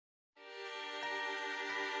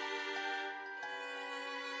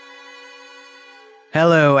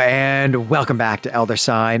Hello and welcome back to Elder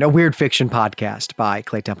Sign, a weird fiction podcast by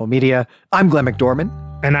Clay Temple Media. I'm Glenn McDorman.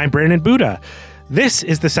 And I'm Brandon Buddha. This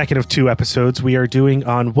is the second of two episodes we are doing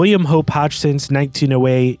on William Hope Hodgson's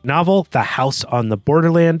 1908 novel, The House on the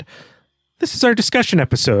Borderland. This is our discussion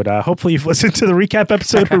episode. Hopefully you've listened to the recap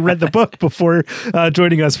episode or read the book before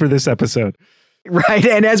joining us for this episode. Right.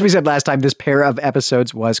 And as we said last time, this pair of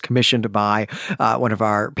episodes was commissioned by one of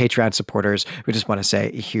our Patreon supporters. We just want to say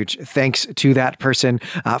a huge thanks to that person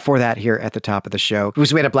for that here at the top of the show. We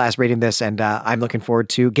had a blast reading this, and I'm looking forward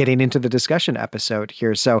to getting into the discussion episode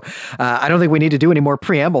here. So I don't think we need to do any more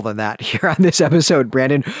preamble than that here on this episode.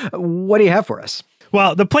 Brandon, what do you have for us?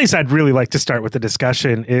 Well, the place I'd really like to start with the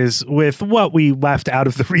discussion is with what we left out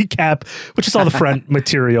of the recap, which is all the front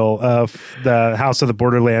material of The House of the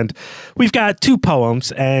Borderland. We've got two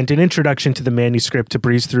poems and an introduction to the manuscript to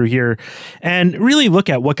breeze through here and really look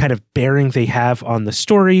at what kind of bearing they have on the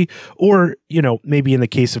story, or, you know, maybe in the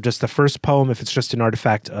case of just the first poem, if it's just an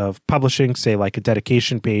artifact of publishing, say like a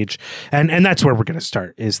dedication page. And that's where we're going to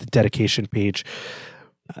start, is the dedication page.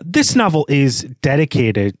 This novel is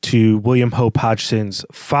dedicated to William Hope Hodgson's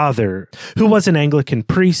father, who was an Anglican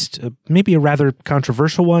priest, maybe a rather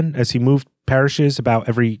controversial one, as he moved parishes about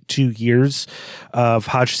every 2 years of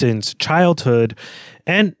Hodgson's childhood.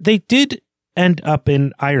 And they did end up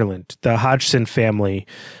in Ireland, the Hodgson family.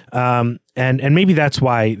 And maybe that's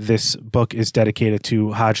why this book is dedicated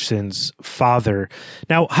to Hodgson's father.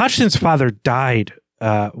 Now, Hodgson's father died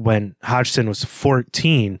when Hodgson was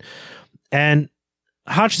 14, and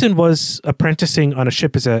Hodgson was apprenticing on a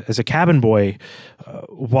ship as a cabin boy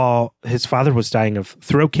while his father was dying of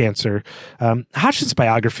throat cancer. Hodgson's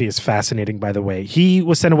biography is fascinating, by the way. He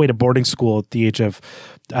was sent away to boarding school at the age of,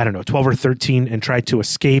 12 or 13 and tried to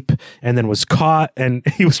escape and then was caught. And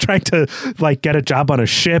he was trying to get a job on a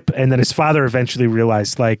ship. And then his father eventually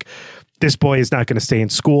realized this boy is not going to stay in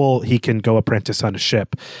school. He can go apprentice on a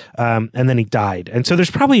ship. And then he died. And so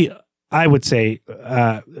there's probably, I would say,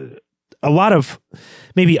 a lot of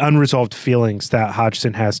maybe unresolved feelings that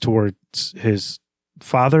Hodgson has towards his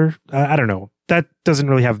father. I don't know. That doesn't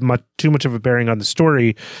really have too much of a bearing on the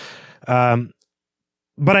story.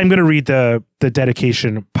 But I'm going to read the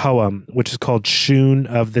dedication poem, which is called Shoon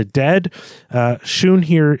of the Dead. Shoon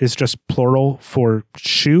here is just plural for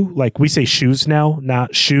shoe. Like we say shoes now,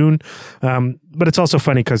 not shoon. But it's also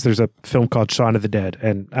funny because there's a film called Shaun of the Dead.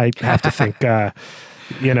 And I have to think... that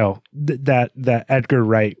Edgar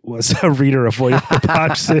Wright was a reader of William Hope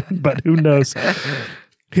Hodgson, but who knows?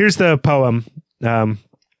 Here's the poem. The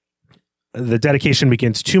dedication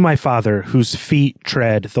begins, "To my father, whose feet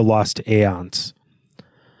tread the lost aeons.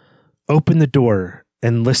 Open the door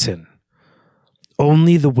and listen.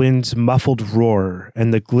 Only the wind's muffled roar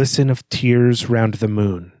and the glisten of tears round the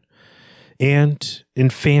moon. And, in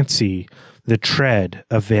fancy, the tread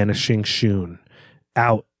of vanishing shoon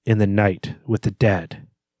out in the night with the dead.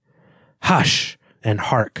 Hush and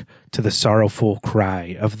hark to the sorrowful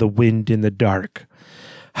cry of the wind in the dark.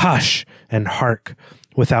 Hush and hark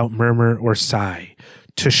without murmur or sigh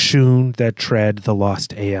to shoon that tread the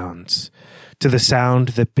lost aeons, to the sound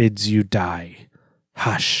that bids you die.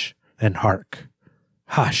 Hush and hark.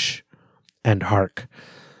 Hush and hark."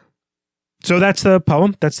 So that's the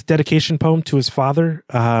poem. That's the dedication poem to his father.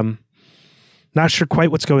 Not sure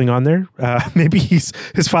quite what's going on there. Maybe his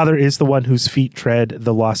father is the one whose feet tread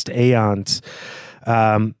the lost aeons.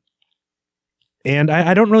 And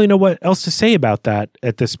I don't really know what else to say about that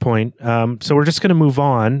at this point. So we're just going to move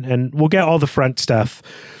on, and we'll get all the front stuff.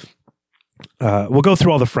 We'll go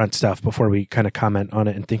through all the front stuff before we kind of comment on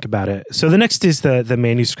it and think about it. So the next is the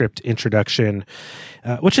manuscript introduction,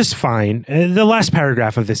 which is fine. The last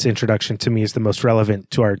paragraph of this introduction to me is the most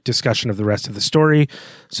relevant to our discussion of the rest of the story.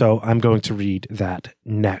 So I'm going to read that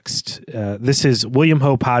next. This is William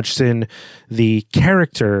Hope Hodgson, the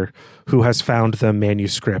character who has found the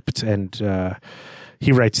manuscript. And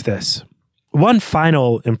he writes this: "One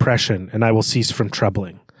final impression, and I will cease from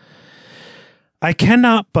troubling. I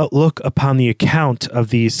cannot but look upon the account of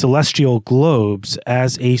the celestial globes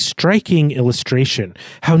as a striking illustration,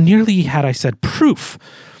 how nearly had I said proof,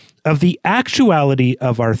 of the actuality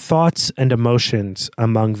of our thoughts and emotions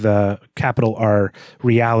among the capital R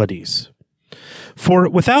realities. For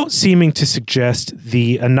without seeming to suggest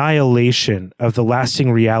the annihilation of the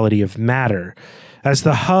lasting reality of matter as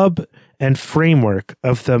the hub and framework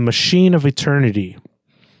of the machine of eternity,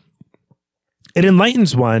 it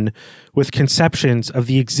enlightens one with conceptions of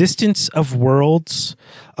the existence of worlds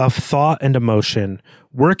of thought and emotion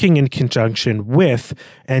working in conjunction with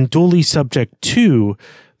and duly subject to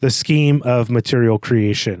the scheme of material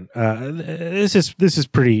creation. This is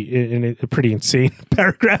pretty insane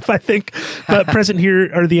paragraph, I think. But present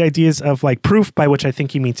here are the ideas of like proof, by which I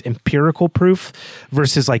think he means empirical proof,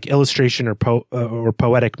 versus like illustration or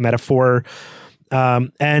poetic metaphor,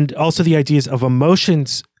 and also the ideas of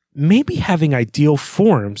emotions maybe having ideal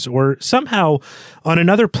forms, or somehow on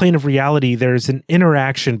another plane of reality, there's an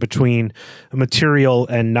interaction between material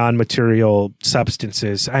and non-material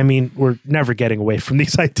substances. I mean, we're never getting away from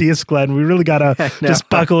these ideas, Glenn. We really got to just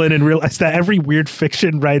buckle in and realize that every weird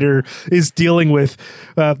fiction writer is dealing with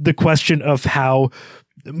the question of how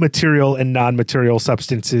material and non-material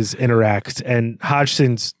substances interact. And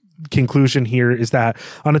Hodgson's conclusion here is that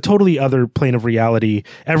on a totally other plane of reality,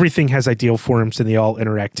 everything has ideal forms and they all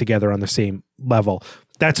interact together on the same level.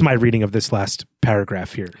 That's my reading of this last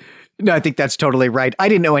paragraph here. No, I think that's totally right. I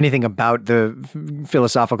didn't know anything about the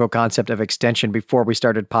philosophical concept of extension before we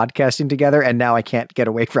started podcasting together, and now I can't get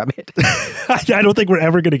away from it. I don't think we're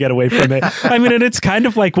ever going to get away from it. I mean, and it's kind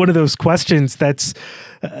of like one of those questions that's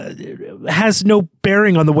has no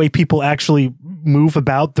bearing on the way people actually move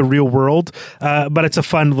about the real world, but it's a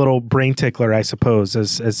fun little brain tickler, I suppose,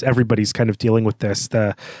 as everybody's kind of dealing with this.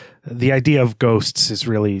 The idea of ghosts is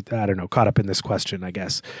really, I don't know, caught up in this question, I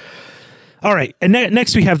guess. All right, and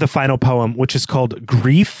next we have the final poem, which is called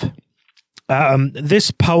Grief. This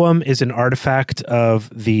poem is an artifact of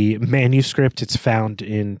the manuscript. It's found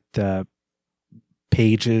in the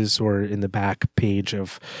pages or in the back page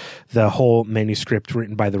of the whole manuscript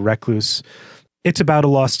written by the recluse. It's about a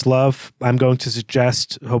lost love. I'm going to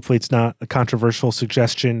suggest, hopefully it's not a controversial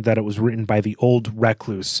suggestion, that it was written by the old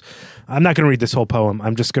recluse. I'm not going to read this whole poem.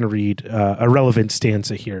 I'm just going to read a relevant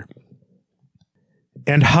stanza here.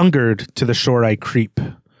 And hungered to the shore I creep.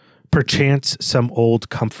 Perchance some old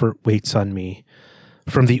comfort waits on me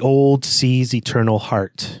from the old sea's eternal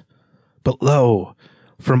heart. But lo,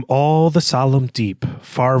 from all the solemn deep,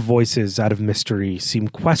 far voices out of mystery seem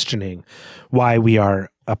questioning why we are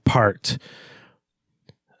apart.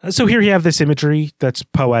 So here you have this imagery that's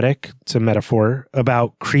poetic, it's a metaphor,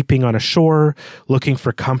 about creeping on a shore, looking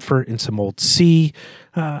for comfort in some old sea.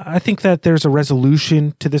 I think that there's a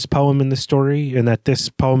resolution to this poem in the story, and that this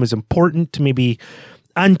poem is important to maybe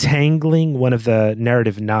untangling one of the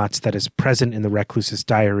narrative knots that is present in the recluse's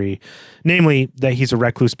diary, namely that he's a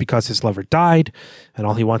recluse because his lover died, and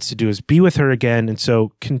all he wants to do is be with her again, and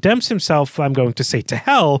so condemns himself, I'm going to say, to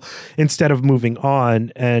hell instead of moving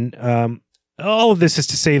on. And all of this is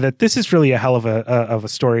to say that this is really a hell of a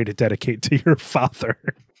story to dedicate to your father.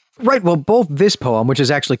 Right. Well, both this poem, which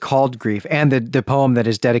is actually called Grief, and the poem that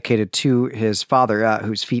is dedicated to his father,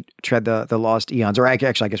 whose feet tread the lost eons, or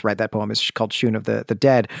actually, I guess, right, that poem is called Shoon of the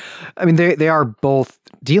Dead. I mean, they are both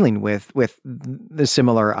dealing with the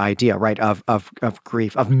similar idea, right, of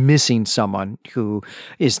grief, of missing someone who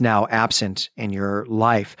is now absent in your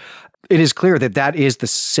life. It is clear that is the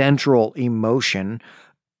central emotion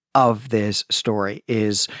of this story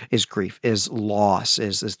is grief, is loss,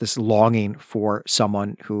 is this longing for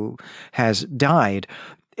someone who has died.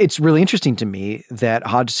 It's really interesting to me that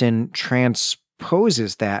Hodgson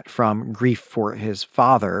transposes that from grief for his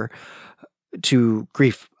father to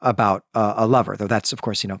grief about a lover, though that's, of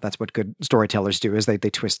course, that's what good storytellers do, is they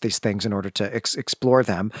twist these things in order to explore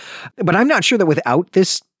them. But I'm not sure that without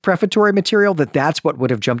this prefatory material that's what would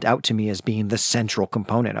have jumped out to me as being the central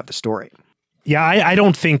component of the story. Yeah, I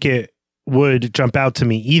don't think it would jump out to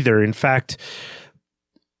me either. In fact,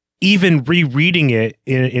 even rereading it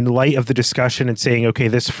in light of the discussion and saying, okay,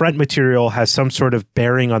 this front material has some sort of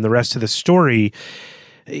bearing on the rest of the story,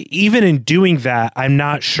 even in doing that, I'm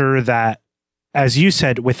not sure that, as you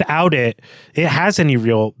said, without it has any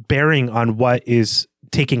real bearing on what is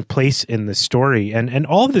taking place in the story. And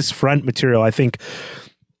all of this front material, I think,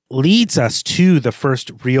 leads us to the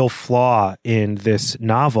first real flaw in this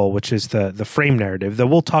novel, which is the frame narrative. That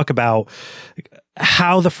we'll talk about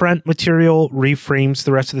how the front material reframes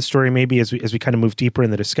the rest of the story, maybe as we kind of move deeper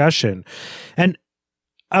in the discussion. And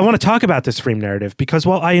I want to talk about this frame narrative because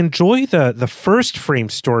while I enjoy the first frame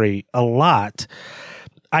story a lot,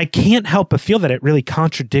 I can't help but feel that it really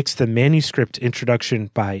contradicts the manuscript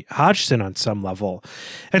introduction by Hodgson on some level.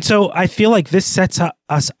 And so I feel like this sets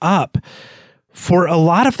us up for a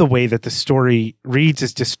lot of the way that the story reads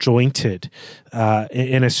is disjointed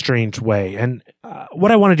in a strange way. And what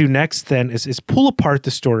I want to do next then is pull apart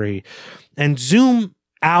the story and zoom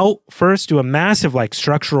out first, do a massive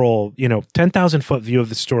structural, 10,000 foot view of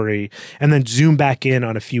the story, and then zoom back in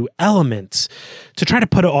on a few elements to try to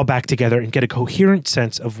put it all back together and get a coherent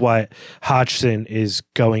sense of what Hodgson is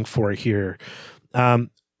going for here.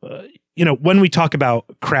 when we talk about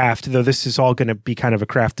craft, though this is all going to be kind of a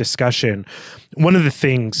craft discussion, one of the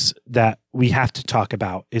things that we have to talk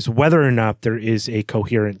about is whether or not there is a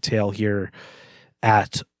coherent tale here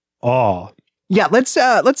at all. Yeah, let's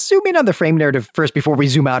zoom in on the frame narrative first before we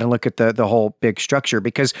zoom out and look at the whole big structure,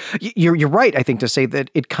 because you're right, I think, to say that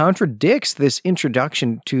it contradicts this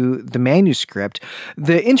introduction to the manuscript.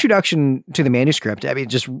 The introduction to the manuscript, I mean,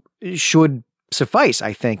 just should suffice,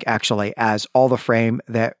 I think, actually, as all the frame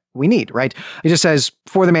that we need, right? It just says,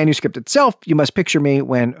 for the manuscript itself, you must picture me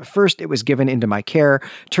when first it was given into my care,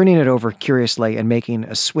 turning it over curiously and making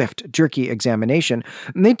a swift, jerky examination.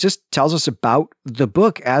 And it just tells us about the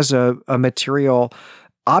book as a material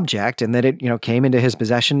object, and that it, came into his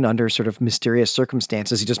possession under sort of mysterious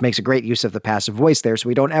circumstances. He just makes a great use of the passive voice there, so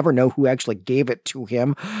we don't ever know who actually gave it to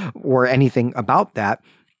him or anything about that.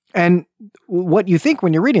 And what you think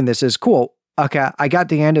when you're reading this is, cool, okay, I got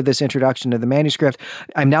the end of this introduction to the manuscript.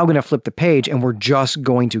 I'm now going to flip the page and we're just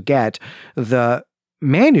going to get the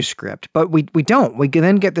manuscript. But we don't. We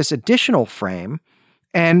then get this additional frame,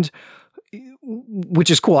 and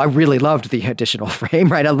which is cool. I really loved the additional frame,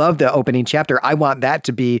 right? I love the opening chapter. I want that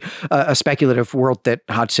to be a speculative world that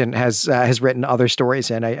Hodgson has written other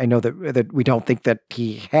stories in. I know that we don't think that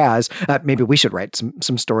he has. Maybe we should write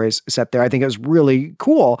some stories set there. I think it was really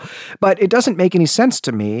cool, but it doesn't make any sense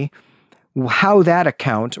to me how that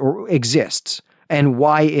account exists and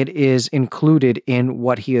why it is included in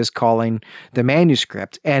what he is calling the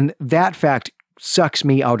manuscript. And that fact sucks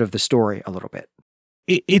me out of the story a little bit.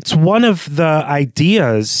 It's one of the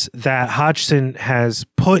ideas that Hodgson has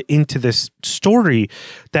put into this story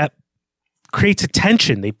that creates a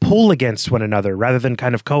tension. They pull against one another rather than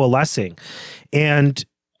kind of coalescing. And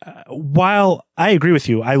while I agree with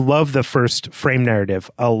you, I love the first frame narrative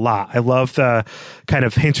a lot. I love the kind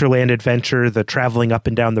of hinterland adventure, the traveling up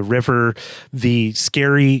and down the river, the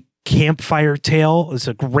scary campfire tale is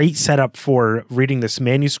a great setup for reading this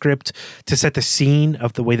manuscript to set the scene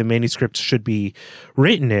of the way the manuscript should be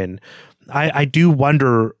written in. I do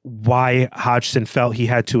wonder why Hodgson felt he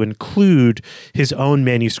had to include his own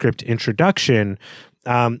manuscript introduction.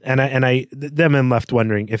 And I'm left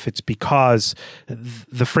wondering if it's because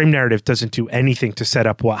the frame narrative doesn't do anything to set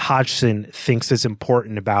up what Hodgson thinks is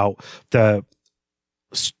important about the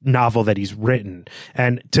novel that he's written.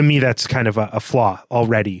 And to me, that's kind of a flaw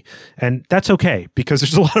already. And that's okay, because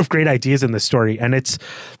there's a lot of great ideas in this story, and it's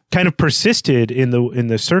kind of persisted in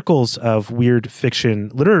the circles of weird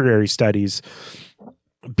fiction literary studies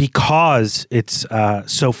because it's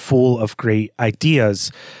so full of great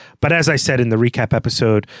ideas. But as I said in the recap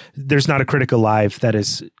episode, there's not a critic alive that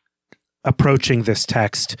is approaching this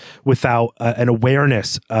text without an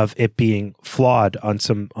awareness of it being flawed on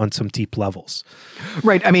some deep levels.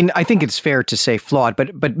 Right. I mean, I think it's fair to say flawed,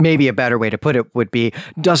 but maybe a better way to put it would be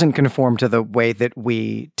doesn't conform to the way that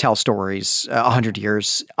we tell stories 100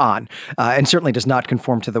 years on, and certainly does not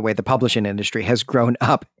conform to the way the publishing industry has grown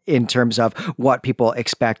up in terms of what people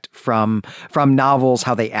expect from novels,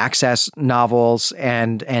 how they access novels,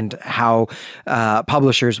 and how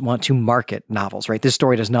publishers want to market novels, right? This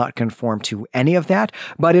story does not conform to any of that,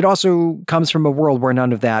 but it also comes from a world where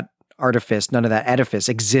none of that artifice, none of that edifice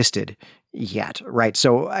existed yet, right?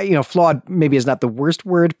 So, flawed maybe is not the worst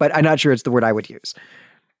word, but I'm not sure it's the word I would use.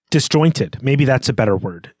 Disjointed. Maybe that's a better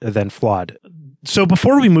word than flawed. So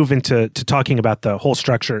before we move into talking about the whole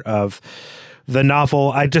structure of the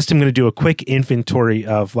novel, I just am going to do a quick inventory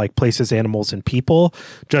of like places, animals, and people,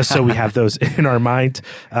 just so we have those in our mind.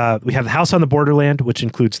 We have the house on the borderland, which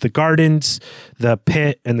includes the gardens, the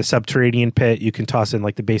pit, and the subterranean pit. You can toss in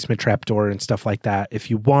like the basement trapdoor and stuff like that if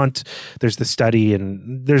you want. There's the study,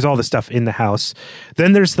 and there's all the stuff in the house.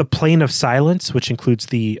 Then there's the plain of silence, which includes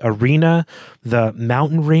the arena, the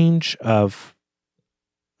mountain range of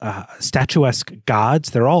statuesque gods.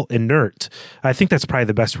 They're all inert. I think that's probably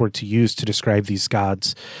the best word to use to describe these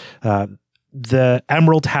gods. The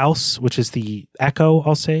Emerald House, which is the echo,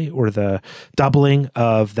 I'll say, or the doubling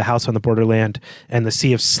of the house on the borderland, and the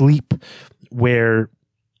Sea of Sleep, where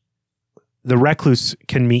the recluse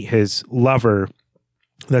can meet his lover.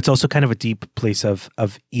 That's also kind of a deep place of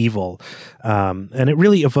evil. And it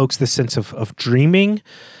really evokes this sense of dreaming,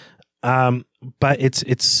 but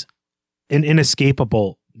it's an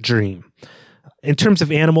inescapable dream. In terms of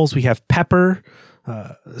animals, we have Pepper,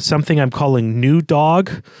 something I'm calling New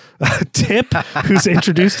Dog, Tip, who's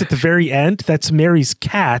introduced at the very end. That's Mary's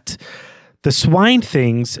cat. The swine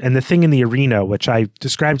things and the thing in the arena, which I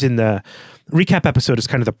described in the recap episode is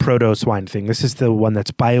kind of the proto-swine thing. This is the one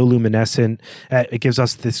that's bioluminescent. It gives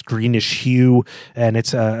us this greenish hue, and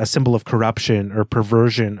it's a symbol of corruption or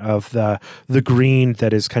perversion of the green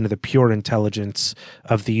that is kind of the pure intelligence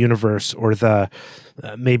of the universe, or the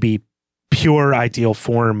maybe pure ideal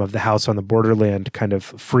form of the house on the borderland, kind of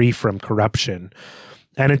free from corruption.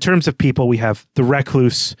 And in terms of people, we have the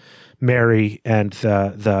recluse, Mary, and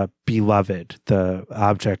the beloved, the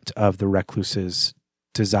object of the recluse's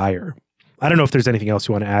desire. I don't know if there's anything else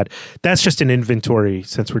you want to add. That's just an inventory,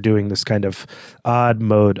 since we're doing this kind of odd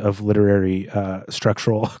mode of literary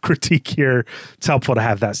structural critique here. It's helpful to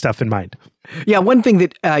have that stuff in mind. Yeah, one thing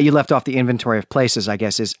that you left off the inventory of places, I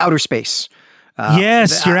guess, is outer space.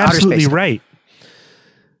 Yes, you're absolutely right.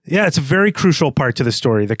 Yeah, it's a very crucial part to the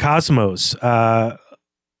story, the cosmos,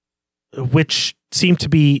 which seem to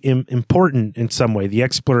be important in some way, the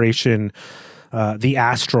exploration, the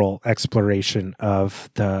astral exploration of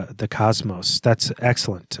the cosmos. That's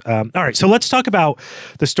excellent. All right, so let's talk about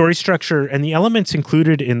the story structure and the elements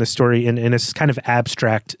included in the story in a kind of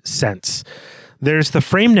abstract sense. There's the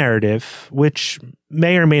frame narrative, which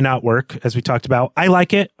may or may not work, as we talked about. I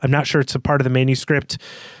like it. I'm not sure it's a part of the manuscript,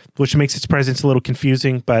 which makes its presence a little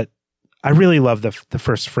confusing, but I really love the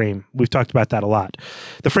first frame. We've talked about that a lot.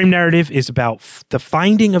 The frame narrative is about the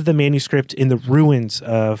finding of the manuscript in the ruins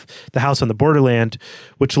of the house on the borderland,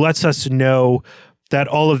 which lets us know that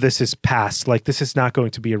all of this is past. Like, this is not going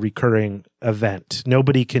to be a recurring event.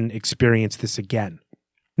 Nobody can experience this again.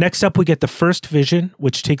 Next up, we get the first vision,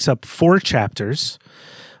 which takes up 4 chapters.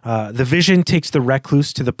 The vision takes the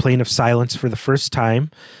recluse to the plane of silence for the first time.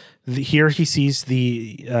 Here he sees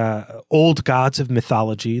the old gods of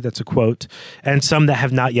mythology, that's a quote, and some that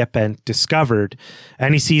have not yet been discovered.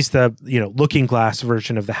 And he sees the looking glass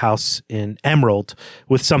version of the house in Emerald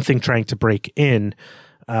with something trying to break in.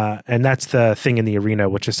 And that's the thing in the arena,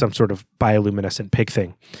 which is some sort of bioluminescent pig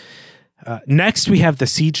thing. Next, we have the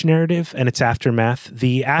siege narrative and its aftermath.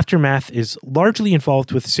 The aftermath is largely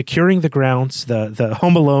involved with securing the grounds, the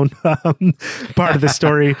Home Alone part of the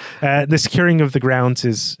story. The securing of the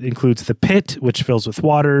grounds includes the pit, which fills with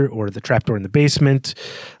water, or the trapdoor in the basement.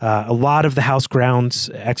 A lot of the house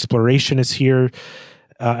grounds exploration is here.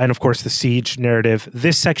 And of course, the siege narrative.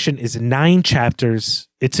 This section is 9 chapters.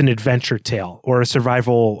 It's an adventure tale or a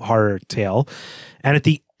survival horror tale. And at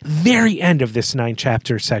the very end of this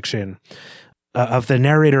 9-chapter section of the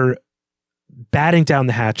narrator batting down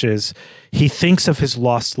the hatches, he thinks of his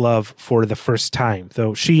lost love for the first time,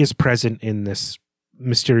 though she is present in this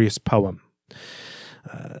mysterious poem.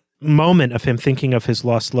 Moment of him thinking of his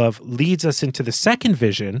lost love leads us into the second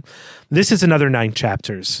vision. This is another 9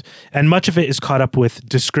 chapters, and much of it is caught up with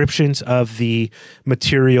descriptions of the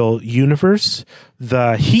material universe,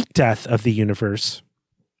 the heat death of the universe,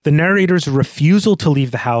 the narrator's refusal to leave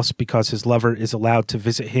the house because his lover is allowed to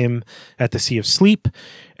visit him at the Sea of Sleep,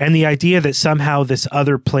 and the idea that somehow this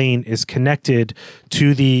other plane is connected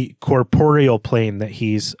to the corporeal plane that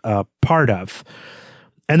he's a part of.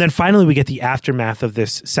 And then finally, we get the aftermath of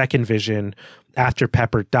this second vision after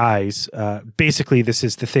Pepper dies. Basically, this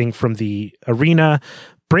is the thing from the arena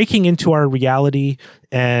breaking into our reality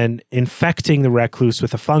and infecting the recluse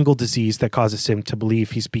with a fungal disease that causes him to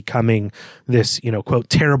believe he's becoming this, quote,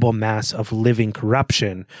 terrible mass of living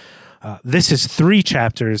corruption. This is 3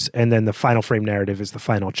 chapters, and then the final frame narrative is the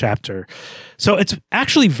final chapter. So it's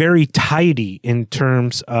actually very tidy in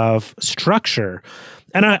terms of structure.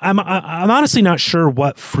 And I'm honestly not sure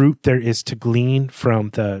what fruit there is to glean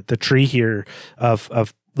from the tree here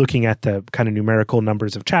of looking at the kind of numerical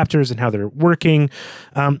numbers of chapters and how they're working.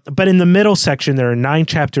 But in the middle section, there are 9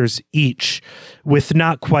 chapters each with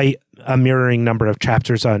not quite a mirroring number of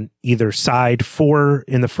chapters on either side, 4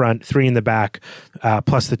 in the front, 3 in the back,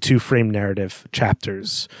 plus the 2 frame narrative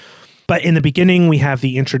chapters. But in the beginning, we have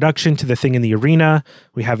the introduction to the thing in the arena.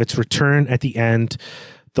 We have its return at the end.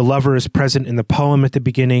 The lover is present in the poem at the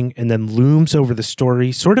beginning and then looms over the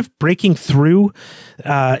story, sort of breaking through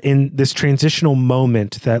in this transitional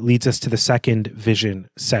moment that leads us to the second vision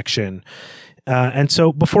section. And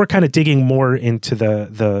so before kind of digging more into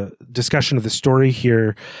the discussion of the story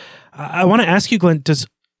here, I want to ask you, Glenn, does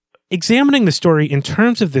examining the story in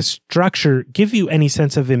terms of this structure give you any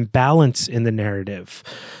sense of imbalance in the narrative?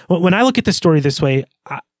 When I look at the story this way,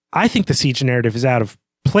 I think the siege narrative is out of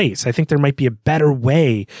place. I think there might be a better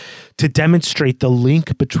way to demonstrate the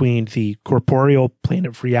link between the corporeal plane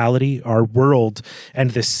of reality, our world,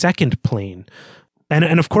 and the second plane.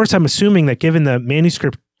 And of course, I'm assuming that given the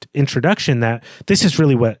manuscript introduction, that this is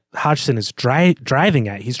really what Hodgson is driving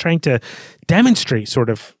at. He's trying to demonstrate sort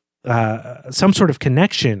of some sort of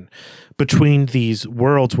connection between these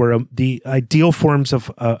worlds where the ideal forms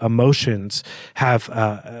of emotions have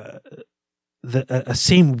the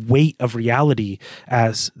same weight of reality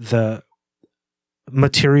as the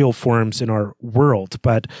material forms in our world.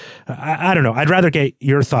 But I don't know. I'd rather get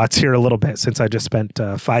your thoughts here a little bit, since I just spent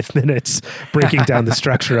 5 minutes breaking down the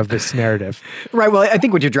structure of this narrative. Right. Well, I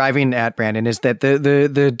think what you're driving at, Brandon, is that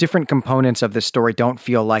the different components of this story don't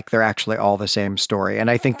feel like they're actually all the same story. And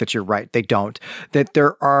I think that you're right. They don't. That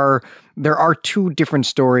there are two different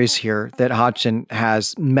stories here that Hodgson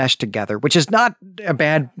has meshed together, which is not a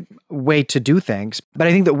bad way to do things. But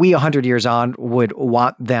I think that we 100 years on would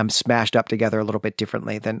want them smashed up together a little bit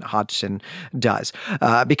differently than Hodgson does,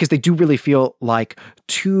 because they do really feel like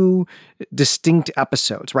two distinct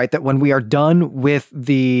episodes, right? That when we are done with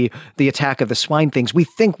the attack of the swine things, we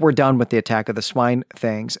think we're done with the attack of the swine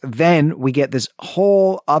things. Then we get this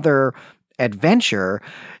whole other adventure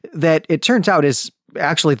that it turns out is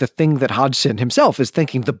actually the thing that Hodgson himself is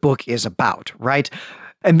thinking the book is about, right?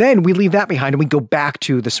 And then we leave that behind and we go back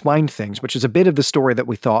to the swine things, which is a bit of the story that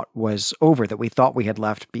we thought was over, that we thought we had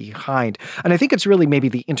left behind. And I think it's really maybe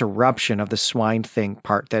the interruption of the swine thing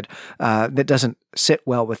part that doesn't sit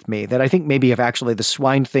well with me. That I think maybe if actually the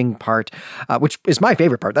swine thing part, which is my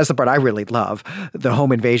favorite part, that's the part I really love, the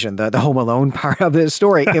home invasion, the Home Alone part of the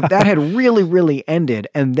story, if that had really, really ended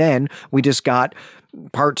and then we just got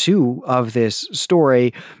part 2 of this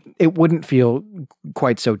story, it wouldn't feel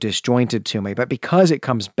quite so disjointed to me. But because it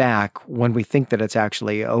comes back when we think that it's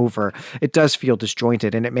actually over, it does feel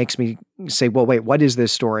disjointed. And it makes me say, well, wait, what is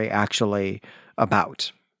this story actually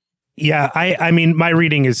about? Yeah, I mean, my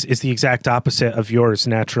reading is the exact opposite of yours,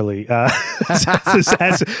 naturally,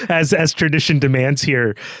 as tradition demands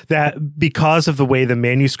here, that because of the way the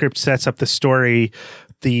manuscript sets up the story,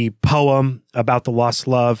 the poem about the lost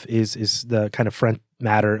love is the kind of front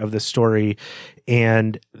matter of the story,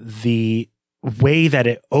 and the way that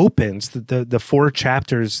it opens, the 4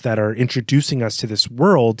 chapters that are introducing us to this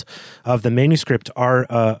world of the manuscript are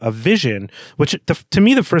a vision, which to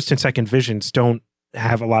me, the first and second visions don't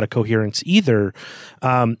have a lot of coherence either.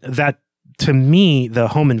 That to me, the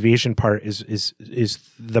home invasion part is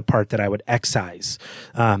the part that I would excise,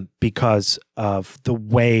 because of the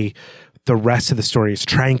way the rest of the story is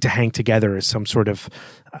trying to hang together as some sort of,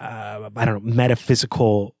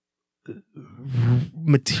 metaphysical,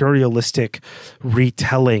 materialistic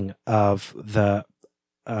retelling of the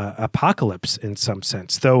apocalypse in some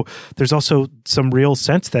sense. Though there's also some real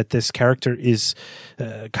sense that this character is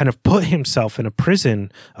kind of put himself in a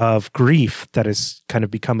prison of grief that has kind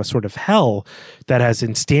of become a sort of hell that has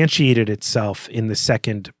instantiated itself in the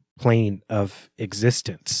second plane of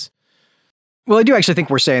existence. Well, I do actually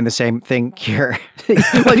think we're saying the same thing here.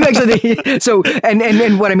 Well, I do actually think, so,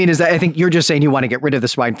 and what I mean is that I think you're just saying you want to get rid of the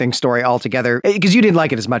swine thing story altogether because you didn't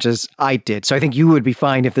like it as much as I did. So I think you would be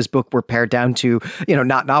fine if this book were pared down to,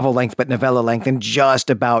 not novel length, but novella length and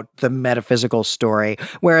just about the metaphysical story.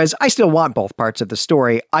 Whereas I still want both parts of the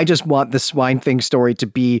story. I just want the swine thing story to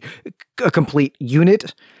be a complete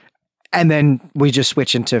unit. And then we just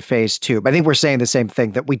switch into phase 2. But I think we're saying the same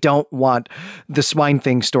thing, that we don't want the swine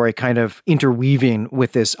thing story kind of interweaving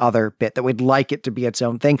with this other bit, that we'd like it to be its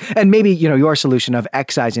own thing. And maybe, your solution of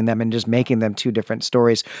excising them and just making them 2 different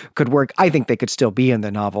stories could work. I think they could still be in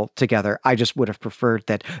the novel together. I just would have preferred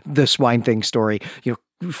that the swine thing story,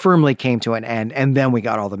 firmly came to an end and then we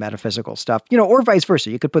got all the metaphysical stuff, or vice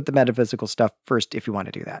versa. You could put the metaphysical stuff first if you want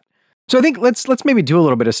to do that. So I think let's maybe do a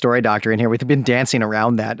little bit of story doctor in here. We've been dancing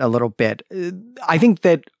around that a little bit. I think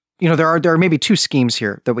that there are maybe 2 schemes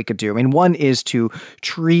here that we could do. I mean, one is to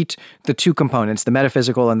treat the 2 components, the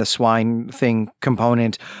metaphysical and the swine thing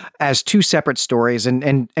component, as 2 separate stories,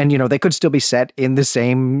 and they could still be set in the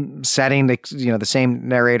same setting, the same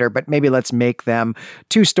narrator, but maybe let's make them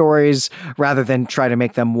 2 stories rather than try to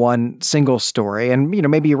make them one single story. And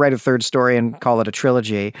maybe you write a 3rd story and call it a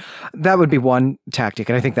trilogy. That would be one tactic,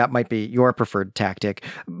 and I think that might be your preferred tactic.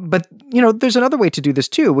 But there's another way to do this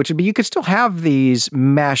too, which would be you could still have these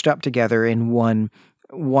mashed up together in one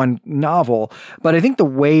novel. But I think the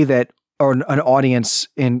way that an audience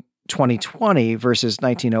in 2020 versus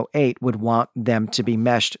 1908 would want them to be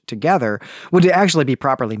meshed together would actually be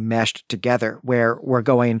properly meshed together, where we're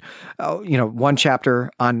going, one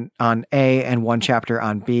chapter on A and one chapter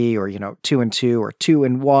on B, or 2 and 2 or 2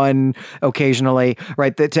 and 1 occasionally,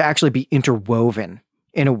 right? To actually be interwoven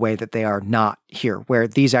in a way that they are not here, where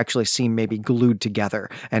these actually seem maybe glued together.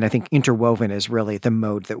 And I think interwoven is really the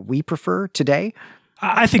mode that we prefer today.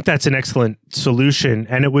 I think that's an excellent solution,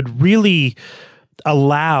 and it would really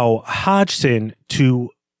allow Hodgson to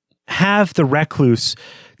have the recluse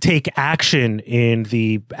take action in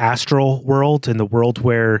the astral world, in the world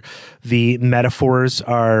where the metaphors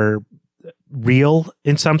are real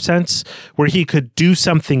in some sense, where he could do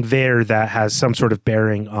something there that has some sort of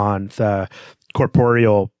bearing on the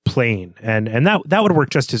corporeal plane, and that would work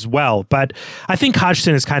just as well. But I think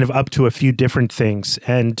Hodgson is kind of up to a few different things,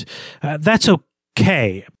 and that's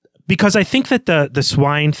okay, because I think that the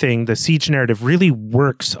swine thing, the siege narrative, really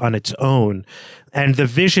works on its own, and the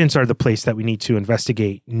visions are the place that we need to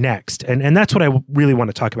investigate next. And that's what I really want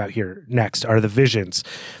to talk about here next, are the visions.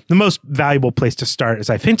 The most valuable place to start, as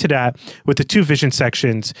I've hinted at, with the two vision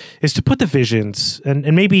sections, is to put the visions, and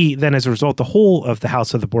maybe then as a result, the whole of the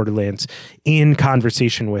House of the Borderlands, in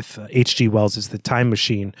conversation with H.G. Wells' The Time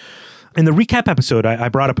Machine. In the recap episode, I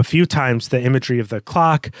brought up a few times the imagery of the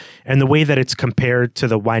clock and the way that it's compared to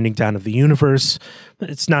the winding down of the universe.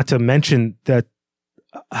 It's not to mention that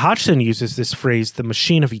Hodgson uses this phrase, the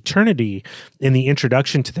machine of eternity, in the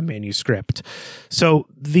introduction to the manuscript. So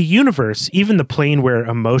the universe, even the plane where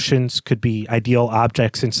emotions could be ideal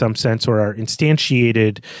objects in some sense or are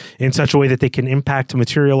instantiated in such a way that they can impact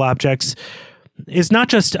material objects, is not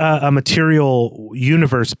just a material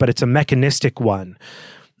universe, but it's a mechanistic one.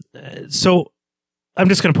 So I'm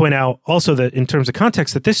just going to point out also that in terms of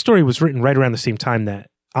context, that this story was written right around the same time that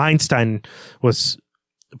Einstein was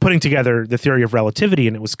putting together the theory of relativity,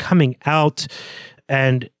 and it was coming out,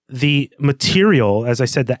 and the material, as I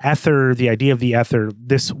said, the ether, the idea of the ether,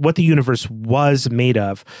 what the universe was made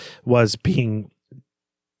of, was being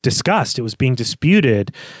discussed. It was being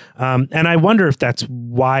disputed. And I wonder if that's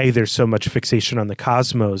why there's so much fixation on the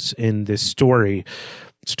cosmos in this story.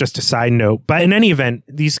 It's just a side note. But in any event,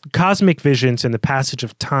 these cosmic visions and the passage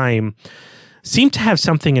of time seem to have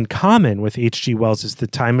something in common with H.G. Wells' The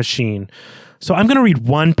Time Machine. So I'm going to read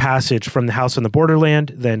one passage from The House on the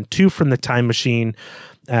Borderland, then two from The Time Machine.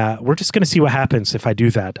 We're just going to see what happens if I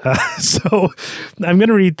do that. So I'm going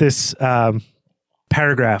to read this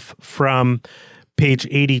paragraph from page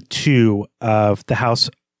 82 of The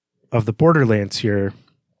House of the Borderlands here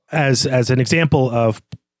as an example of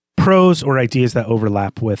prose or ideas that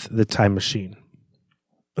overlap with The Time Machine.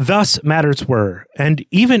 Thus matters were, and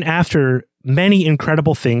even after many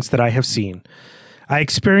incredible things that I have seen, I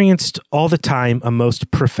experienced all the time a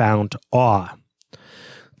most profound awe.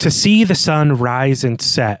 To see the sun rise and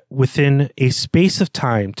set within a space of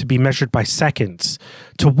time to be measured by seconds,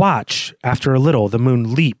 to watch, after a little, the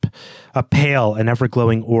moon leap, a pale and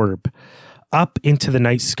ever-glowing orb, up into the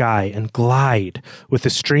night sky and glide with a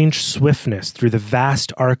strange swiftness through the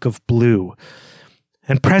vast arc of blue,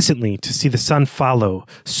 and presently to see the sun follow,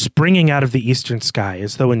 springing out of the eastern sky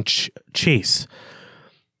as though in chase.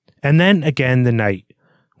 And then again the night,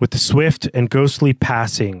 with the swift and ghostly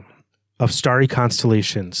passing of starry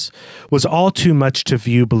constellations, was all too much to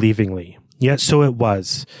view believingly. Yet so it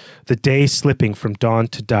was, the day slipping from dawn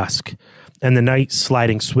to dusk, and the night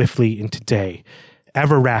sliding swiftly into day,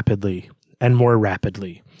 ever rapidly and more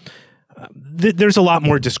rapidly. There's a lot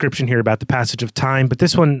more description here about the passage of time, but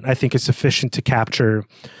this one I think is sufficient to capture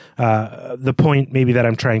the point maybe that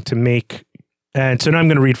I'm trying to make. And so now I'm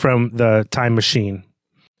going to read from The Time Machine.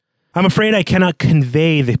 I'm afraid I cannot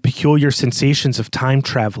convey the peculiar sensations of time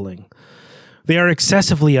traveling. They are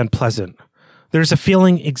excessively unpleasant. There's a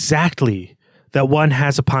feeling exactly that one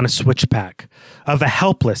has upon a switchback, of a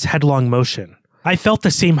helpless, headlong motion. I felt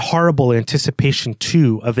the same horrible anticipation,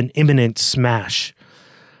 too, of an imminent smash.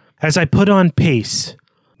 As I put on pace,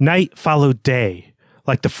 night followed day,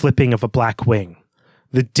 like the flipping of a black wing.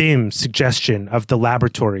 The dim suggestion of the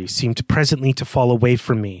laboratory seemed presently to fall away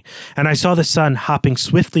from me, and I saw the sun hopping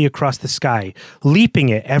swiftly across the sky, leaping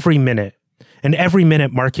it every minute, and every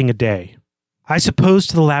minute marking a day. I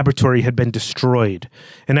supposed the laboratory had been destroyed,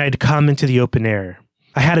 and I had come into the open air.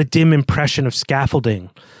 I had a dim impression of scaffolding,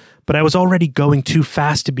 but I was already going too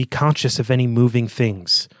fast to be conscious of any moving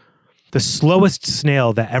things. The slowest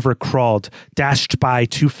snail that ever crawled dashed by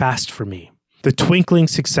too fast for me. The twinkling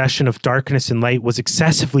succession of darkness and light was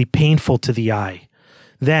excessively painful to the eye.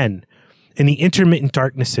 Then, in the intermittent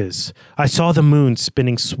darknesses, I saw the moon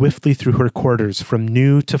spinning swiftly through her quarters from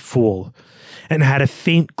new to full, and had a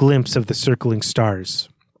faint glimpse of the circling stars.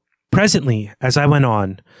 Presently, as I went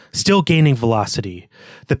on, still gaining velocity,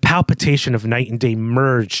 the palpitation of night and day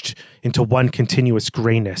merged into one continuous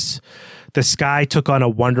grayness. The sky took on a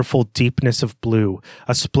wonderful deepness of blue,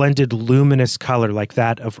 a splendid luminous color like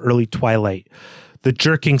that of early twilight. The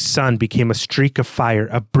jerking sun became a streak of fire,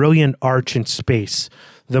 a brilliant arch in space,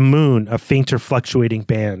 the moon a fainter fluctuating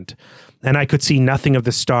band, and I could see nothing of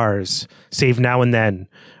the stars, save now and then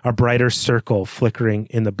a brighter circle flickering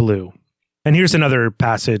in the blue. And here's another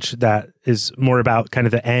passage that is more about kind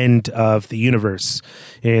of the end of the universe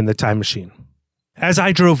in The Time Machine. As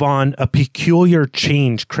I drove on, a peculiar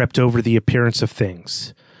change crept over the appearance of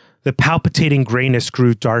things. The palpitating grayness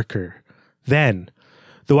grew darker. Then,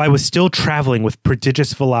 though I was still traveling with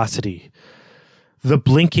prodigious velocity, the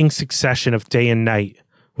blinking succession of day and night,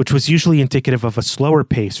 which was usually indicative of a slower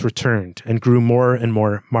pace, returned and grew more and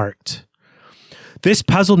more marked. This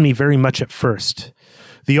puzzled me very much at first.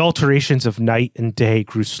 The alterations of night and day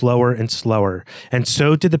grew slower and slower, and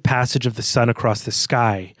so did the passage of the sun across the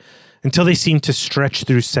sky, until they seemed to stretch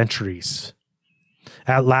through centuries.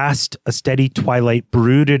 At last, a steady twilight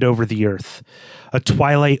brooded over the earth, a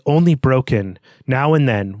twilight only broken now and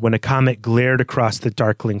then when a comet glared across the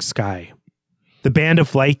darkling sky. The band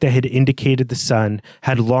of light that had indicated the sun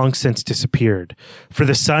had long since disappeared, for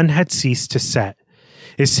the sun had ceased to set.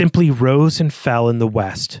 It simply rose and fell in the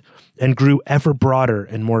west, and grew ever broader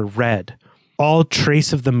and more red. All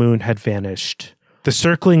trace of the moon had vanished. The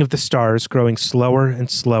circling of the stars, growing slower and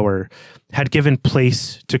slower, had given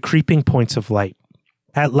place to creeping points of light.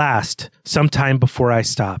 At last, some time before I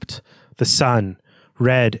stopped, the sun,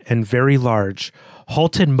 red and very large,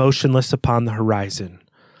 halted motionless upon the horizon,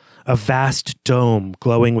 a vast dome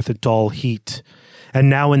glowing with a dull heat, and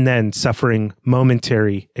now and then suffering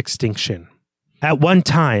momentary extinction. At one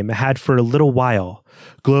time, it had for a little while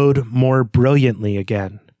glowed more brilliantly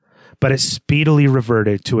again, but it speedily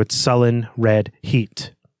reverted to its sullen red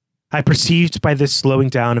heat. I perceived by this slowing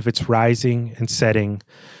down of its rising and setting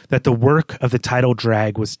that the work of the tidal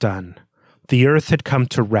drag was done. The earth had come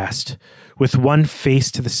to rest, with one face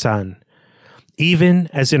to the sun, even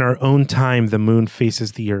as in our own time the moon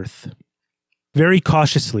faces the earth. Very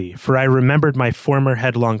cautiously, for I remembered my former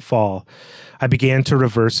headlong fall, I began to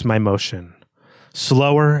reverse my motion.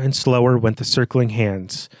 Slower and slower went the circling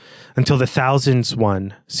hands, until the thousands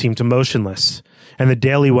one seemed motionless, and the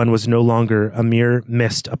daily one was no longer a mere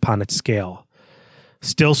mist upon its scale.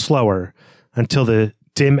 Still slower, until the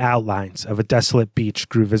dim outlines of a desolate beach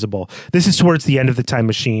grew visible. This is towards the end of The Time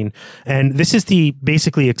Machine, and this is the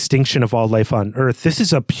basically extinction of all life on Earth. This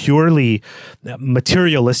is a purely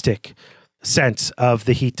materialistic sense of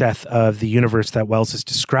the heat death of the universe that Wells is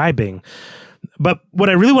describing. But what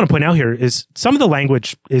I really want to point out here is some of the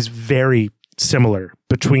language is very similar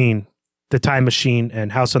between The Time Machine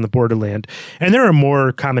and House on the Borderland. And there are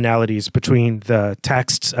more commonalities between the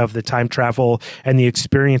texts of the time travel and the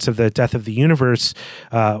experience of the death of the universe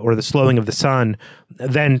or the slowing of the sun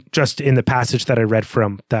than just in the passage that I read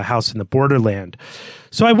from The House on the Borderland.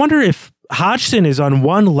 So I wonder if Hodgson is on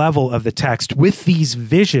one level of the text with these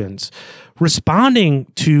visions responding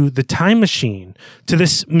to the time machine, to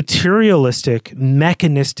this materialistic,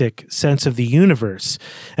 mechanistic sense of the universe,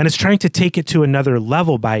 and is trying to take it to another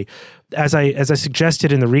level by, as I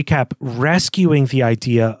suggested in the recap, rescuing the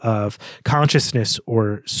idea of consciousness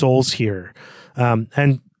or souls here.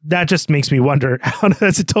 And that just makes me wonder,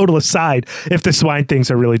 as a total aside, if the swine things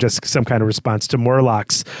are really just some kind of response to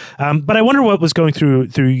Morlocks. But I wonder what was going through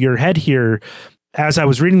your head here as I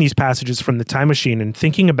was reading these passages from The Time Machine and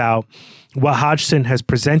thinking about what Hodgson has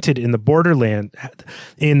presented in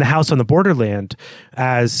the House on the Borderland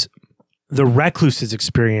as the recluse's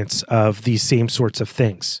experience of these same sorts of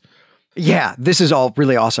things. Yeah, this is all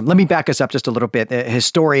really awesome. Let me back us up just a little bit. The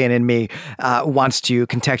historian in me wants to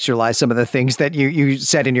contextualize some of the things that you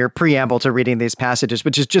said in your preamble to reading these passages,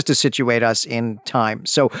 which is just to situate us in time.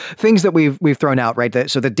 So things that we've thrown out,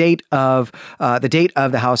 right? So the date of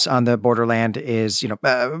the House on the Borderland is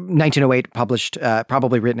 1908, published,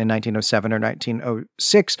 probably written in 1907 or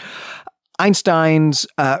 1906. Einstein's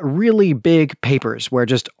really big papers, where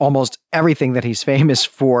just almost everything that he's famous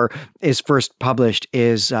for is first published,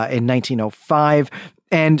 is in 1905.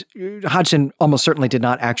 And Hodgson almost certainly did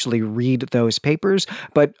not actually read those papers,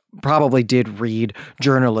 but probably did read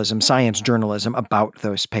journalism, science journalism about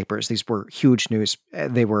those papers. These were huge news.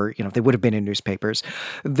 They were, they would have been in newspapers.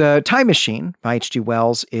 The Time Machine by H.G.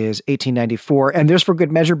 Wells is 1894. And there's for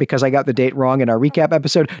good measure, because I got the date wrong in our recap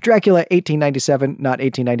episode. Dracula, 1897, not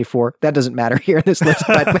 1894. That doesn't matter here in this list,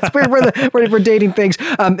 but we're dating things.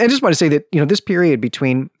 I just want to say that, this period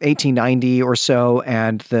between 1890 or so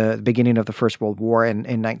and the beginning of the First World War in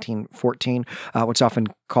 1914, what's often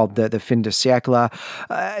called the fin de siècle,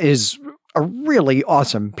 is a really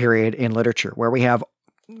awesome period in literature where we have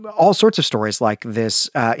all sorts of stories like this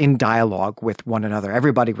in dialogue with one another.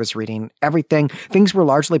 Everybody was reading everything. Things were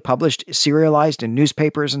largely published, serialized in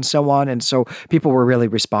newspapers and so on. And so people were really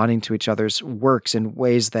responding to each other's works in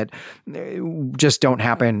ways that just don't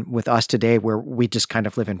happen with us today, where we just kind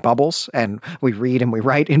of live in bubbles and we read and we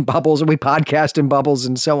write in bubbles and we podcast in bubbles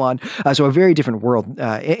and so on. So a very different world,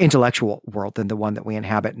 intellectual world than the one that we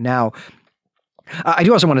inhabit now. I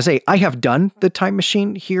do also want to say I have done the Time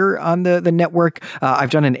Machine here on the network. I've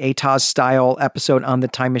done an ATOS style episode on the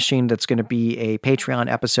Time Machine that's going to be a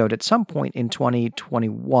Patreon episode at some point in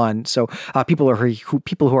 2021. So people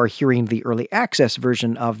who are hearing the early access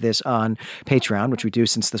version of this on Patreon, which we do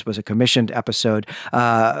since this was a commissioned episode,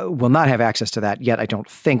 will not have access to that yet, I don't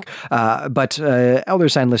think. But Elder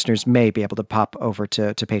Sign listeners may be able to pop over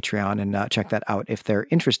to Patreon and check that out if they're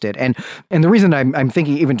interested. And the reason I'm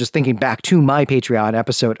thinking, even just thinking back to my Patreon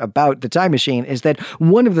episode about the Time Machine, is that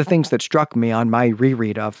one of the things that struck me on my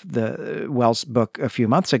reread of the Wells book a few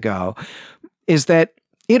months ago is that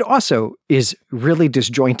it also is really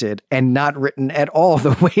disjointed and not written at all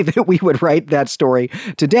the way that we would write that story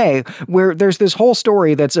today, where there's this whole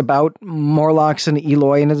story that's about Morlocks and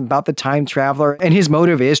Eloy and it's about the time traveler, and his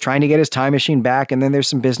motive is trying to get his time machine back. And then there's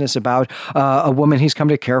some business about a woman he's come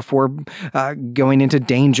to care for going into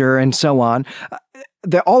danger and so on.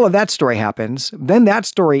 All of that story happens, then that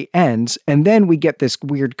story ends, and then we get this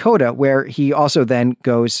weird coda where he also then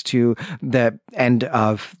goes to the end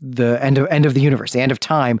of the universe, the end of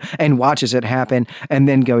time, and watches it happen, and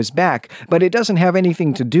then goes back. But it doesn't have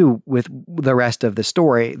anything to do with the rest of the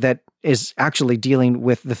story that is actually dealing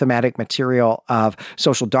with the thematic material of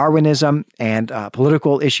social Darwinism and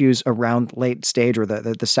political issues around late stage or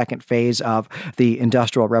the second phase of the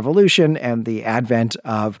Industrial Revolution and the advent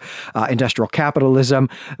of industrial capitalism.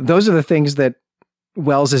 Those are the things that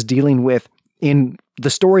Wells is dealing with in the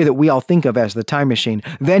story that we all think of as the Time Machine.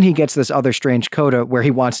 Then he gets this other strange coda where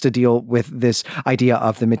he wants to deal with this idea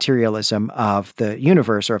of the materialism of the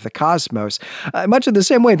universe or of the cosmos, much in the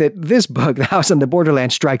same way that this book, The House on the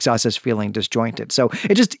Borderland, strikes us as feeling disjointed. So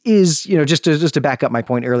it just is, just to back up my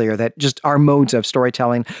point earlier, that just our modes of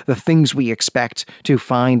storytelling, the things we expect to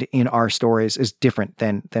find in our stories is different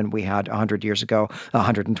than we had 100 years ago,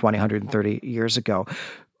 120, 130 years ago.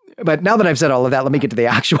 But now that I've said all of that, let me get to the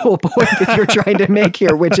actual point that you're trying to make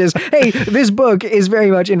here, which is, hey, this book is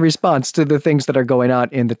very much in response to the things that are going on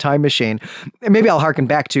in the Time Machine. And maybe I'll harken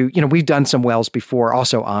back to, we've done some Wells before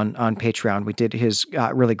also on Patreon. We did his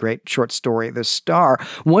really great short story, The Star.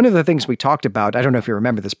 One of the things we talked about, I don't know if you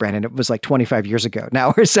remember this, Brandon, it was like 25 years ago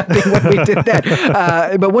now or something when we did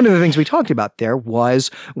that. But one of the things we talked about there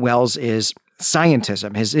was Wells is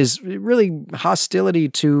scientism, his really hostility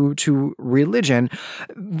to religion,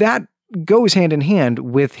 that goes hand in hand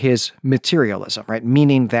with his materialism, right?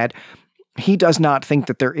 Meaning that he does not think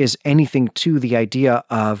that there is anything to the idea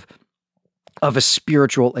of a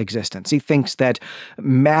spiritual existence. He thinks that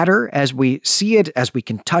matter, as we see it, as we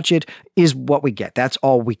can touch it, is what we get. That's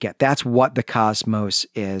all we get. That's what the cosmos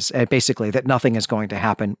is. And basically, that nothing is going to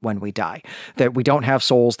happen when we die. That we don't have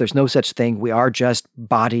souls. There's no such thing. We are just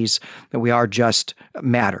bodies. That we are just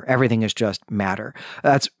matter. Everything is just matter.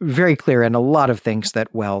 That's very clear in a lot of things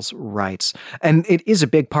that Wells writes. And it is a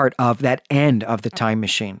big part of that end of the Time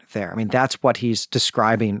Machine there. I mean, that's what he's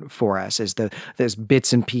describing for us, is there's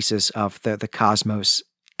bits and pieces of the cosmos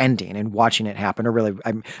ending and watching it happen, or really,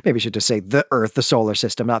 I maybe should just say the Earth, the solar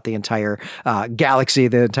system, not the entire galaxy,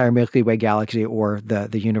 the entire Milky Way galaxy, or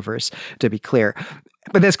the universe, to be clear.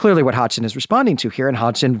 But that's clearly what Hodgson is responding to here, and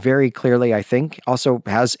Hodgson very clearly, I think, also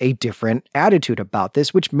has a different attitude about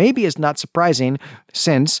this, which maybe is not surprising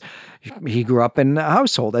since he grew up in a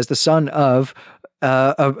household as the son of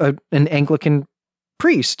an Anglican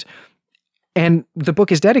priest, and the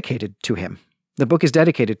book is dedicated to him. The book is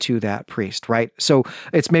dedicated to that priest, right? So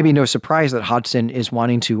it's maybe no surprise that Hodgson is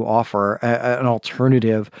wanting to offer an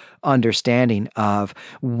alternative understanding of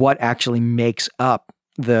what actually makes up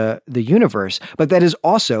the universe. But that is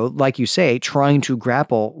also, like you say, trying to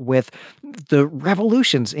grapple with the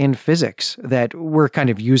revolutions in physics that we're kind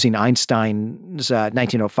of using Einstein's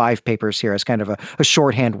 1905 papers here as kind of a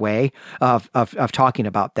shorthand way of talking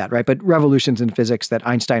about that, right? But revolutions in physics that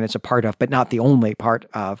Einstein is a part of, but not the only part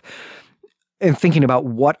of. And thinking about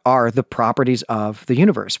what are the properties of the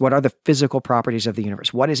universe? What are the physical properties of the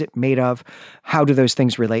universe? What is it made of? How do those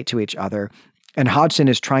things relate to each other? And Hodgson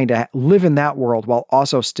is trying to live in that world while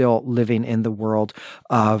also still living in the world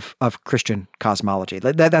of Christian cosmology.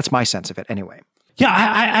 That's my sense of it anyway. Yeah,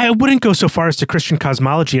 I wouldn't go so far as to Christian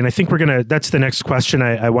cosmology, and I think that's the next question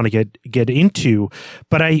I want to get into.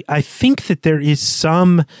 But I think that there is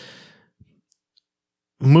some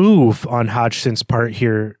move on Hodgson's part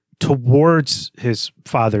here towards his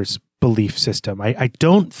father's belief system. I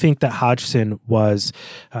don't think that Hodgson was,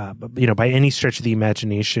 by any stretch of the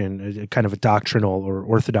imagination, a kind of a doctrinal or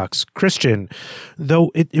Orthodox Christian,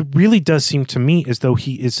 though it really does seem to me as though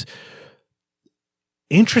he is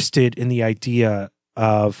interested in the idea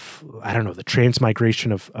of, the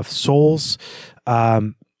transmigration of souls,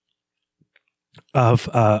 of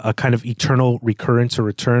a kind of eternal recurrence or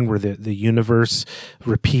return where the universe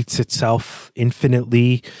repeats itself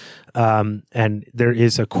infinitely, and there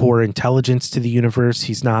is a core intelligence to the universe.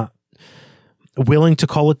 He's not willing to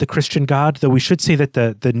call it the Christian God, though we should say that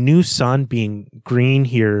the new sun being green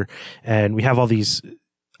here, and we have all these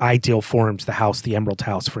ideal forms. The house, the Emerald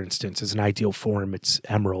House, for instance, is an ideal form. It's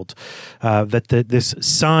emerald. This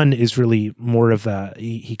sun is really more of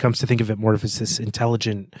he comes to think of it more of as this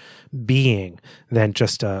intelligent being than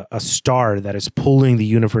just a star that is pulling the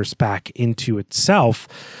universe back into itself.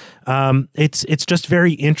 It's just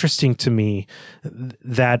very interesting to me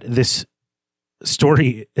that this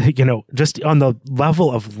story, just on the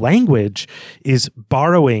level of language, is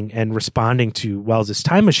borrowing and responding to Wells's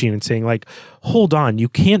Time Machine and saying, like, hold on, you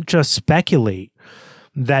can't just speculate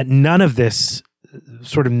that none of this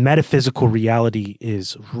sort of metaphysical reality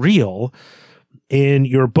is real in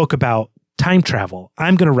your book about time travel.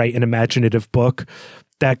 I'm going to write an imaginative book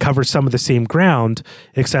that covers some of the same ground,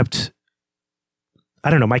 except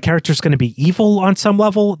my character's going to be evil on some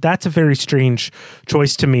level. That's a very strange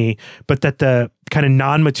choice to me, but that the kind of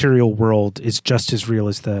non-material world is just as real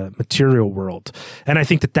as the material world. And I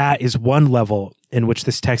think that is one level in which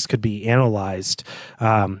this text could be analyzed,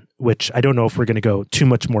 which I don't know if we're going to go too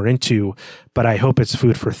much more into, but I hope it's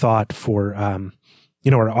food for thought for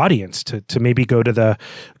our audience to maybe go to the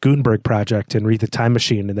Gutenberg Project and read the Time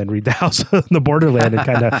Machine and then read the House on the Borderland and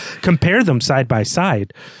kind of compare them side by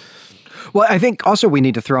side. Well, I think also we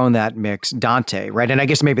need to throw in that mix Dante, right? And I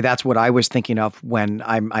guess maybe that's what I was thinking of when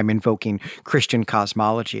I'm invoking Christian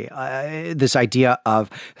cosmology. This idea of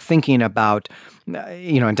thinking about,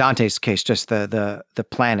 in Dante's case, just the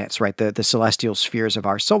planets, right? The celestial spheres of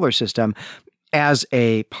our solar system as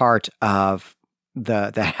a part of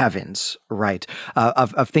the heavens, right?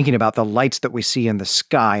 Of thinking about the lights that we see in the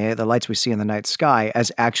sky, the lights we see in the night sky,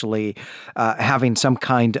 as actually having some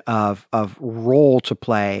kind of role to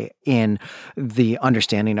play in the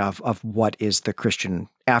understanding of what is the Christian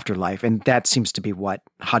afterlife. And that seems to be what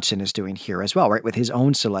Hodgson is doing here as well, right? With his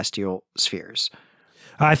own celestial spheres.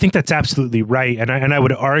 I think that's absolutely right. And I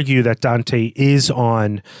would argue that Dante is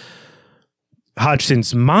on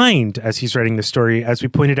Hodgson's mind as he's writing the story. As we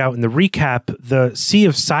pointed out in the recap, the Sea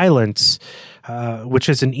of Silence, which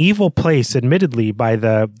is an evil place, admittedly, by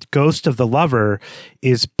the ghost of the lover,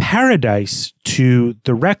 is paradise to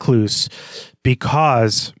the recluse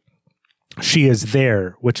because she is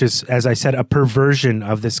there, which is, as I said, a perversion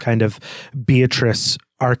of this kind of Beatrice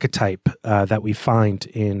archetype that we find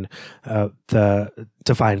in the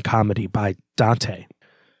Divine Comedy by Dante.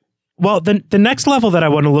 Well, the next level that I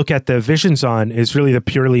want to look at the visions on is really the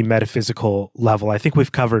purely metaphysical level. I think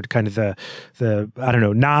we've covered kind of the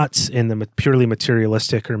knots in the purely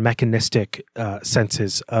materialistic or mechanistic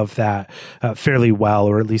senses of that fairly well,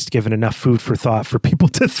 or at least given enough food for thought for people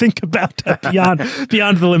to think about beyond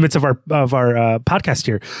the limits of our podcast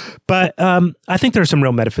here. But I think there's some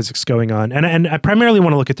real metaphysics going on, and I primarily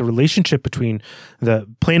want to look at the relationship between the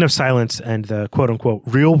plane of silence and the quote unquote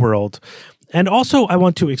real world. And also, I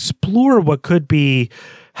want to explore what could be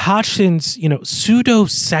Hodgson's,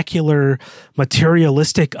 pseudo-secular,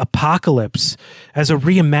 materialistic apocalypse as a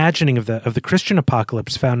reimagining of the Christian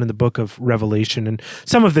apocalypse found in the book of Revelation. And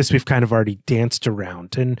some of this we've kind of already danced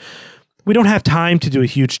around. And we don't have time to do a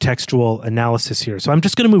huge textual analysis here, so I'm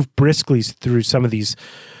just going to move briskly through some of these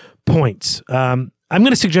points. I'm going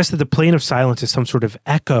to suggest that the plane of silence is some sort of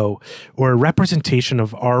echo or a representation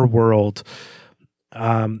of our world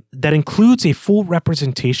that includes a full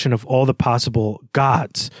representation of all the possible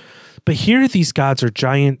gods. But here these gods are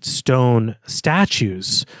giant stone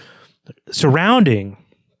statues surrounding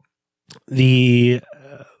the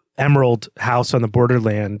Emerald House on the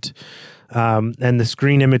Borderland. And this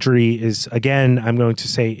green imagery is, again, I'm going to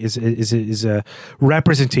say is a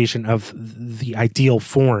representation of the ideal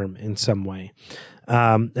form in some way.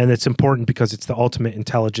 And it's important because it's the ultimate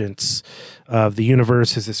intelligence of the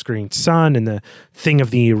universe is this green sun, and the thing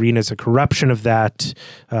of the arena is a corruption of that.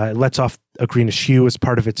 It lets off a greenish hue as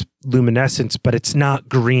part of its luminescence, but it's not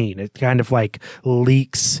green. It kind of like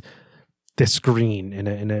leaks this green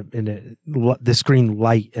this green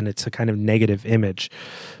light, and it's a kind of negative image.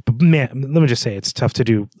 But man, let me just say, it's tough to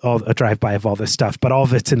do a drive-by of all this stuff, but all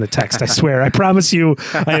of it's in the text. I swear. I promise you,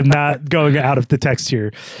 I am not going out of the text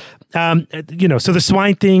here. So the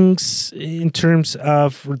swine things, in terms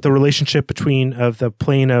of the relationship between of the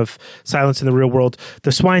plane of silence and the real world,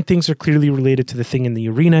 the swine things are clearly related to the thing in the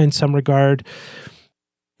arena in some regard.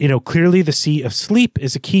 Clearly the Sea of Sleep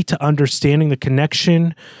is a key to understanding the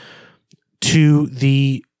connection to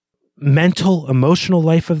the mental, emotional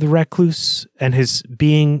life of the recluse and his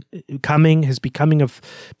becoming of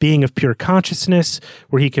being of pure consciousness,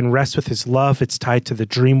 where he can rest with his love. It's tied to the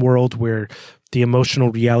dream world where the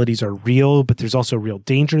emotional realities are real, but there's also real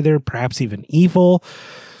danger there, perhaps even evil.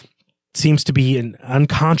 It seems to be an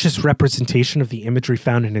unconscious representation of the imagery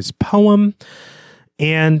found in his poem.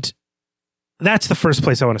 And that's the first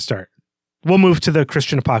place I want to start. We'll move to the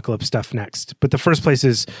Christian apocalypse stuff next. But the first place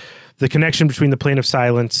is the connection between the plane of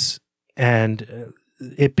silence and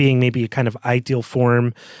it being maybe a kind of ideal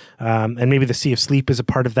form. And maybe the Sea of Sleep is a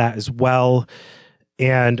part of that as well.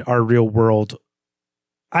 And our real world.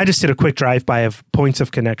 I just did a quick drive-by of points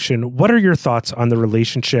of connection. What are your thoughts on the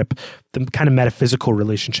relationship, the kind of metaphysical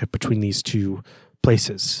relationship between these two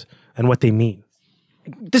places and what they mean?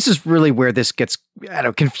 This is really where this gets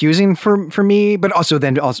confusing for me, but also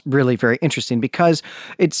really very interesting, because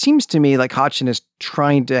it seems to me like Hodgson is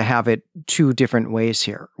trying to have it two different ways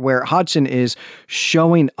here, where Hodgson is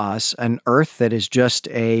showing us an Earth that is just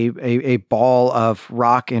a ball of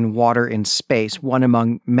rock and water in space, one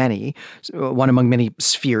among many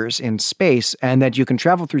spheres in space, and that you can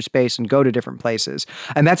travel through space and go to different places.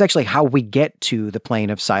 And that's actually how we get to the plane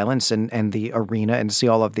of silence and the arena and see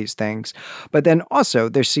all of these things. But then also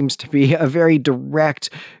there seems to be a very direct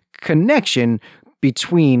connection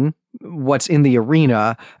between what's in the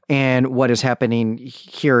arena and what is happening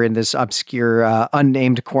here in this obscure,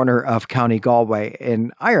 unnamed corner of County Galway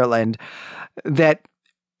in Ireland, that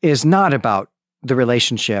is not about the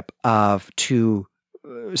relationship of two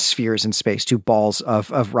spheres in space, two balls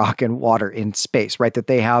of rock and water in space, right? That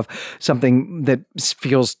they have something that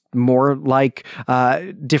feels more like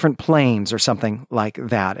different planes or something like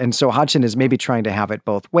that. And so Hodgson is maybe trying to have it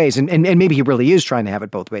both ways. And maybe he really is trying to have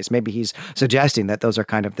it both ways. Maybe he's suggesting that those are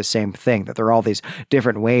kind of the same thing, that there are all these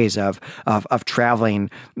different ways of traveling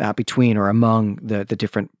between or among the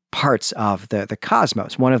different parts of the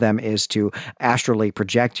cosmos. One of them is to astrally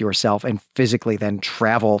project yourself and physically then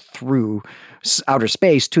travel through outer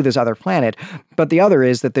space to this other planet. But the other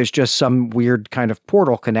is that there's just some weird kind of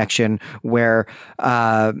portal connection where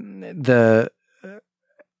the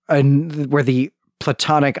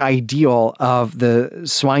Platonic ideal of the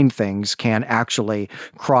swine things can actually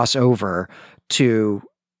cross over to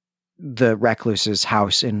the recluse's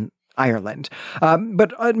house in Ireland.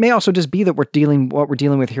 But it may also just be that what we're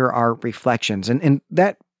dealing with here are reflections. And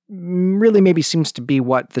that really maybe seems to be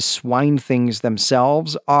what the swine things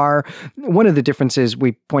themselves are. One of the differences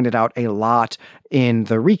we pointed out a lot in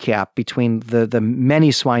the recap between the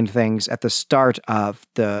many swine things at the start of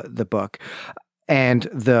the book and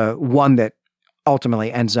the one that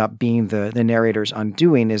ultimately ends up being the narrator's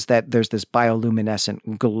undoing is that there's this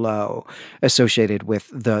bioluminescent glow associated with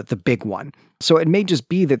the big one. So it may just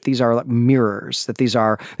be that these are like mirrors, that these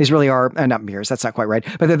really are not mirrors, that's not quite right,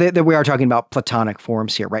 but that we are talking about Platonic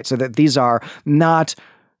forms here, right? So that these are not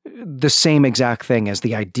the same exact thing as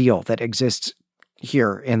the ideal that exists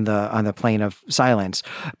here on the plane of silence,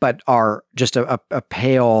 but are just a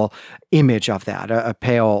pale image of that, a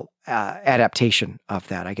pale adaptation of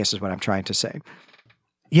that, I guess is what I'm trying to say.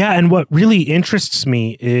 Yeah, and what really interests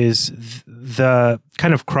me is the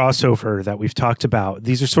kind of crossover that we've talked about.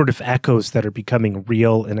 These are sort of echoes that are becoming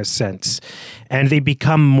real in a sense, and they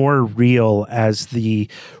become more real as the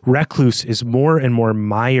recluse is more and more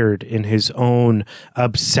mired in his own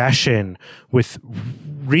obsession with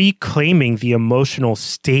reclaiming the emotional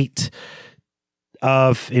state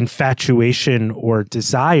of infatuation or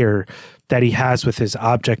desire that he has with his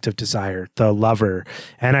object of desire, the lover.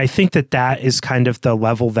 And I think that is kind of the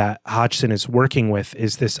level that Hodgson is working with,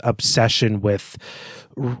 is this obsession with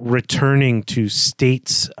returning to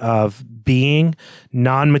states of being,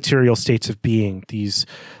 non-material states of being, these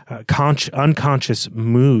unconscious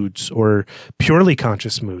moods or purely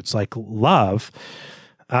conscious moods like love,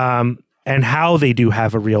 and how they do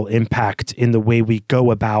have a real impact in the way we go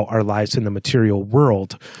about our lives in the material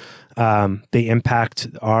world. They impact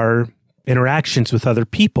our interactions with other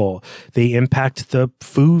people. They impact the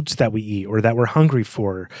foods that we eat or that we're hungry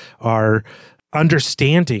for, our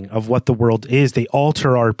understanding of what the world is. They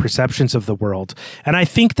alter our perceptions of the world. And I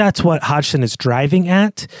think that's what Hodgson is driving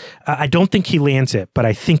at. I don't think he lands it, but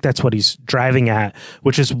I think that's what he's driving at,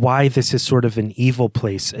 which is why this is sort of an evil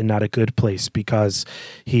place and not a good place, because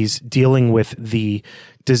he's dealing with the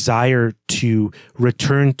desire to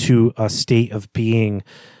return to a state of being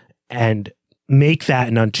and make that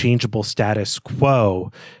an unchangeable status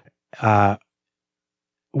quo,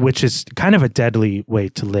 which is kind of a deadly way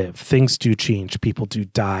to live. Things do change. People do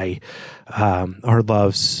die. Our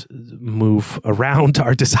loves move around.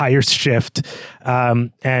 Our desires shift.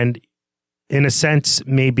 And in a sense,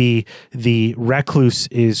 maybe the recluse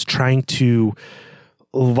is trying to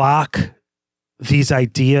lock these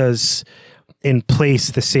ideas in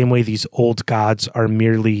place the same way these old gods are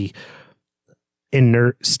merely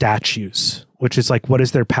inert statues, which is like, what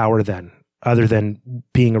is their power then? Other than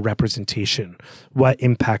being a representation, what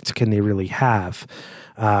impact can they really have?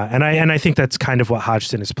 And I think that's kind of what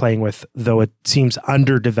Hodgson is playing with, though it seems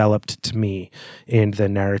underdeveloped to me in the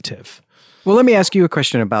narrative. Well, let me ask you a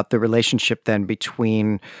question about the relationship then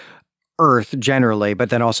between Earth generally,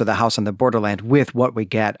 but then also the house on the borderland with what we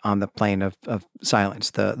get on the plane of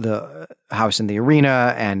silence, the house in the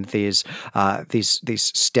arena and these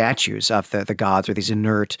statues of the gods, or these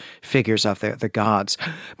inert figures of the gods.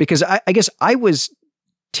 Because I guess I was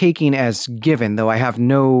taking as given, though I have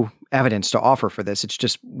no evidence to offer for this, it's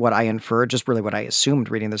just what I inferred, just really what I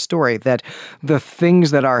assumed reading the story, that the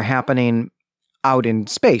things that are happening out in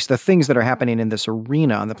space, the things that are happening in this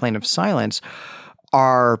arena on the plane of silence,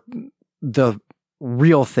 are the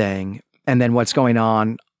real thing, and then what's going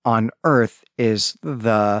on Earth is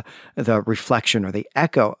the reflection or the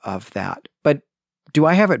echo of that. But do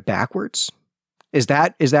I have it backwards? Is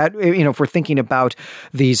that if we're thinking about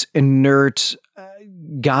these inert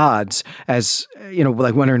gods as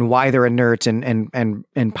like wondering why they're inert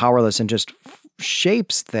and powerless and just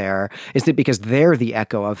shapes there, is it because they're the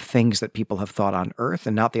echo of things that people have thought on Earth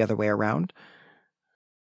and not the other way around?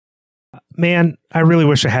 Man, I really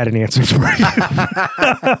wish I had an answer for you.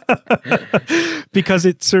 Because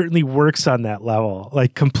it certainly works on that level,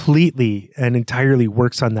 like completely and entirely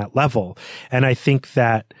works on that level. And I think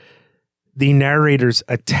that the narrator's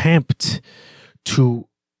attempt to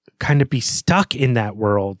kind of be stuck in that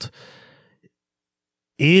world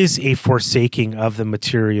is a forsaking of the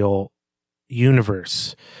material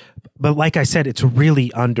universe. But like I said, it's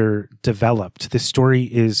really underdeveloped. This story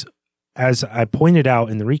is, as I pointed out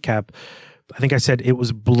in the recap, I think I said it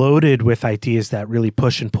was bloated with ideas that really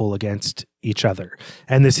push and pull against each other.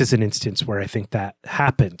 And this is an instance where I think that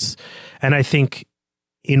happens. And I think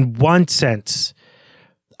in one sense,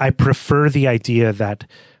 I prefer the idea that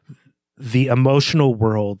the emotional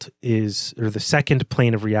world is, or the second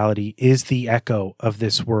plane of reality is the echo of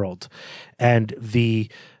this world. And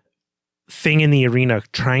the thing in the arena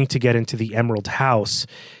trying to get into the Emerald House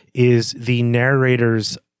is the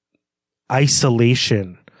narrator's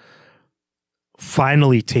isolation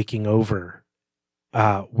finally taking over,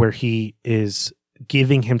 where he is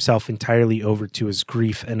giving himself entirely over to his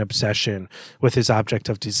grief and obsession with his object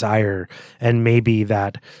of desire, and maybe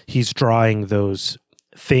that he's drawing those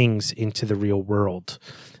things into the real world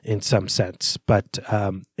in some sense. But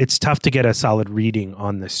it's tough to get a solid reading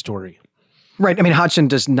on this story. Right. I mean, Hodgson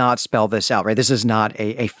does not spell this out, right? This is not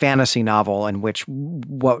a fantasy novel in which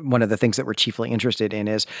one of the things that we're chiefly interested in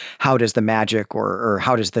is how does the magic or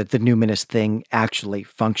how does the numinous thing actually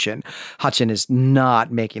function? Hodgson is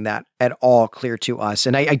not making that at all clear to us.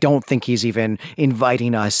 And I don't think he's even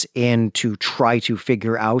inviting us in to try to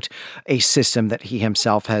figure out a system that he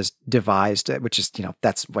himself has devised, which is,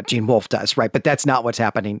 that's what Gene Wolfe does, right? But that's not what's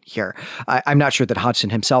happening here. I'm not sure that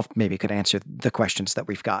Hodgson himself maybe could answer the questions that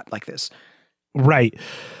we've got like this. Right.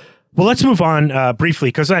 Well, let's move on briefly,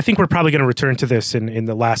 because I think we're probably going to return to this in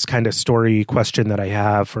the last kind of story question that I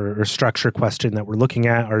have, or structure question that we're looking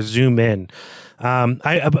at, or zoom in.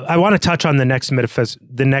 I want to touch on the next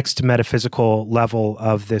metaphysical level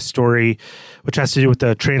of this story, which has to do with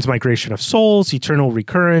the transmigration of souls, eternal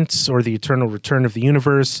recurrence, or the eternal return of the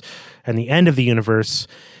universe, and the end of the universe.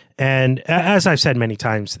 And as I've said many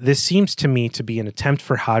times, this seems to me to be an attempt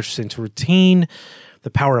for Hodgson to retain the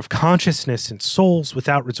power of consciousness and souls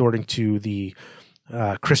without resorting to the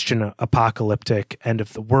Christian apocalyptic end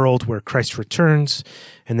of the world where Christ returns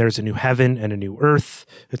and there's a new heaven and a new earth,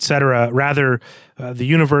 etc. Rather, the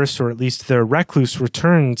universe, or at least the recluse,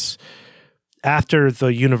 returns after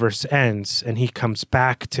the universe ends and he comes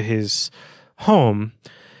back to his home.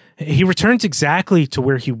 He returns exactly to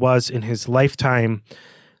where he was in his lifetime,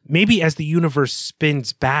 maybe as the universe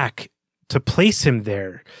spins back to place him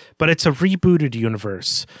there, but it's a rebooted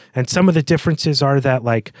universe. And some of the differences are that,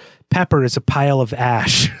 like, Pepper is a pile of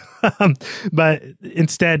ash, but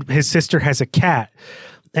instead his sister has a cat,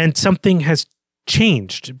 and something has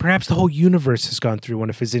changed. Perhaps the whole universe has gone through one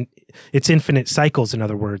of its infinite cycles, in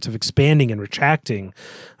other words, of expanding and retracting.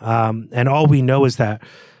 And all we know is that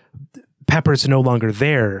Pepper's no longer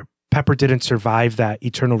there. Pepper didn't survive that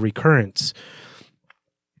eternal recurrence.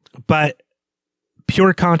 But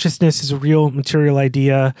pure consciousness is a real material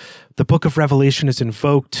idea. The Book of Revelation is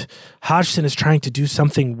invoked. Hodgson is trying to do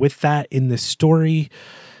something with that in this story.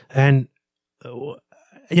 And, I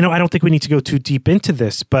don't think we need to go too deep into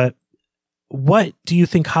this, but what do you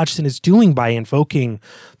think Hodgson is doing by invoking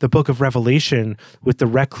the Book of Revelation with the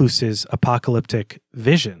recluse's apocalyptic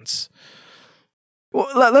visions? Well,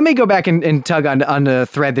 let me go back and tug on the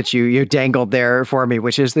thread that you dangled there for me,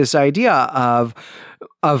 which is this idea of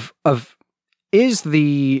is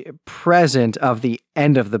the present of the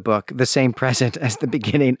end of the book the same present as the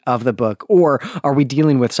beginning of the book, or are we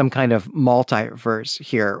dealing with some kind of multiverse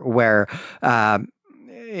here where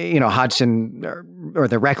Hodgson or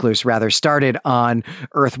the Recluse rather started on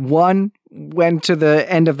Earth 1, went to the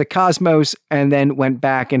end of the cosmos, and then went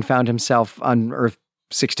back and found himself on Earth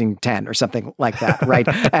 1610 or something like that, right?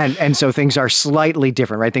 and so things are slightly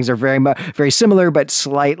different, right? Things are very similar, but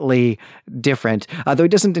slightly different. Though he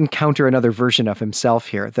doesn't encounter another version of himself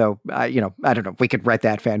here, though, I don't know, we could write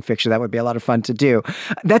that fan fiction. That would be a lot of fun to do.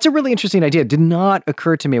 That's a really interesting idea. It did not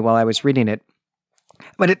occur to me while I was reading it.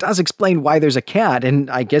 But it does explain why there's a cat, and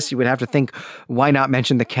I guess you would have to think, why not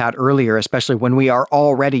mention the cat earlier, especially when we are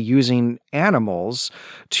already using animals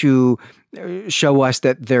to show us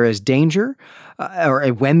that there is danger, or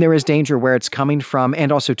when there is danger, where it's coming from, and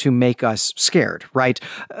also to make us scared, right?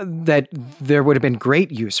 That there would have been great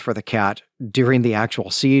use for the cat during the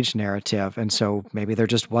actual siege narrative, and so maybe there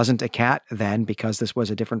just wasn't a cat then because this was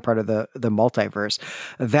a different part of the multiverse.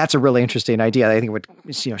 That's a really interesting idea. I think it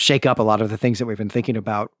would shake up a lot of the things that we've been thinking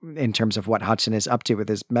about in terms of what Hodgson is up to with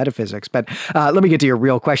his metaphysics. But let me get to your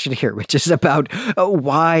real question here, which is about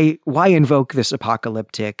why invoke this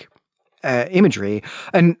apocalyptic imagery.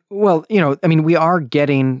 And well, we are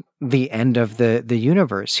getting the end of the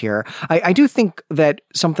universe here. I do think that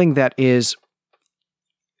something that is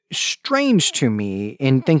strange to me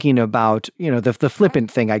in thinking about, the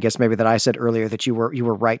flippant thing, I guess maybe that I said earlier that you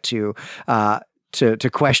were right to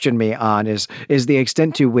question me on is the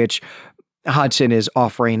extent to which Hodgson is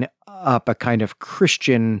offering up a kind of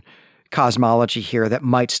Christian cosmology here that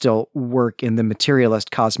might still work in the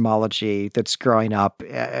materialist cosmology that's growing up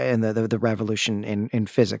in the revolution in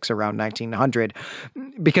physics around 1900.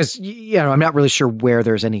 Because, I'm not really sure where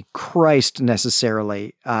there's any Christ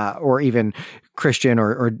necessarily, or even Christian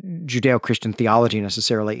or Judeo-Christian theology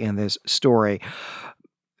necessarily in this story,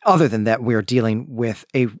 other than that we're dealing with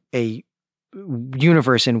a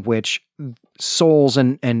universe in which souls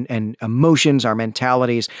and emotions, our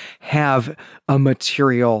mentalities, have a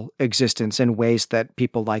material existence in ways that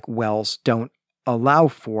people like Wells don't allow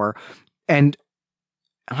for. And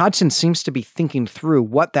Hodgson seems to be thinking through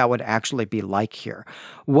what that would actually be like here.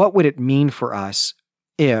 What would it mean for us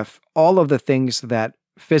if all of the things that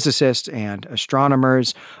physicists and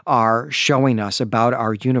astronomers are showing us about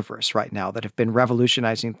our universe right now that have been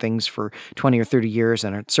revolutionizing things for 20 or 30 years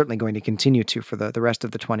and are certainly going to continue to for the rest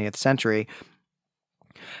of the 20th century.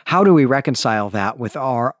 How do we reconcile that with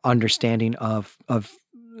our understanding of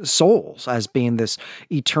souls as being this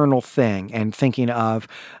eternal thing, and thinking of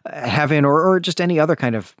heaven or just any other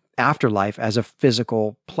kind of afterlife as a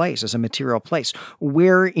physical place, as a material place?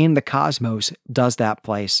 Where in the cosmos does that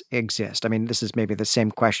place exist? I mean, this is maybe the same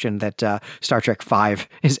question that Star Trek V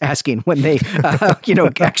is asking when they,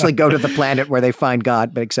 actually go to the planet where they find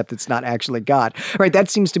God, but except it's not actually God, right? That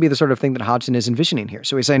seems to be the sort of thing that Hodgson is envisioning here.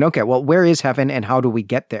 So he's saying, okay, well, where is heaven and how do we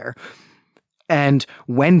get there? And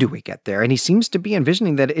when do we get there? And he seems to be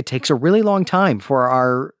envisioning that it takes a really long time for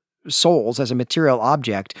our souls as a material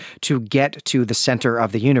object to get to the center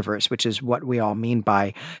of the universe, which is what we all mean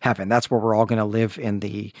by heaven. That's where we're all going to live in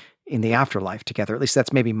the afterlife together. At least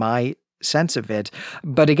that's maybe my sense of it.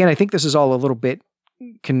 But again, I think this is all a little bit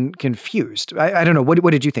confused. I don't know.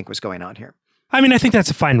 What did you think was going on here? I mean, I think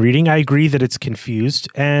that's a fine reading. I agree that it's confused,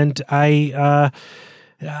 and I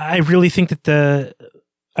really think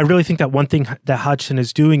that one thing that Hodgson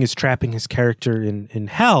is doing is trapping his character in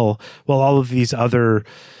hell, while all of these other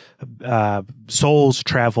souls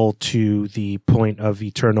travel to the point of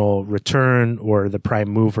eternal return, or the prime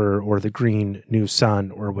mover, or the green new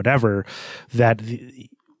sun, or whatever. That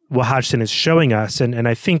what Hodgson is showing us. And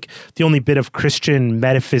I think the only bit of Christian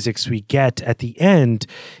metaphysics we get at the end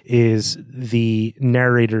is the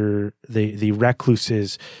narrator, the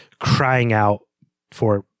recluses, crying out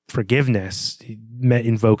for forgiveness. He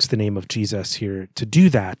invokes the name of Jesus here to do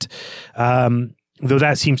that. Though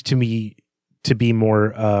that seems to me to be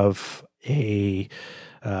more of a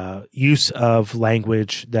use of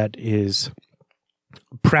language that is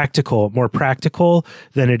more practical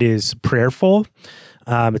than it is prayerful.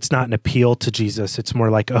 It's not an appeal to Jesus. It's more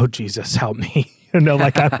like, oh, Jesus, help me.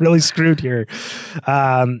 Like I'm really screwed here.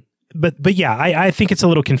 But yeah, I think it's a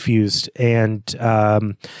little confused. And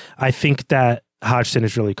I think that Hodgson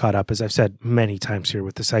is really caught up, as I've said many times here,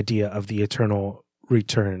 with this idea of the eternal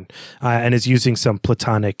return, and is using some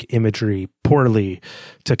Platonic imagery poorly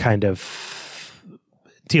to kind of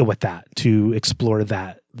deal with that, to explore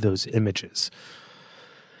those images.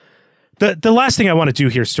 The last thing I want to do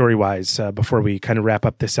here story-wise, before we kind of wrap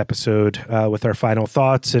up this episode with our final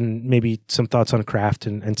thoughts and maybe some thoughts on craft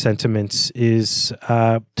and sentiments, is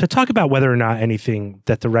to talk about whether or not anything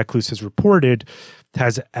that the recluse has reported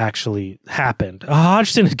has actually happened.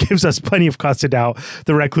 Hodgson gives us plenty of cause to doubt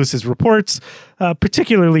the recluse's reports,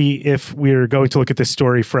 particularly if we're going to look at this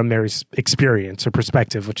story from Mary's experience or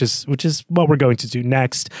perspective, which is what we're going to do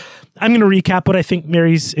next. I'm going to recap what I think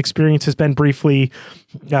Mary's experience has been briefly.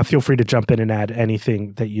 Feel free to jump in and add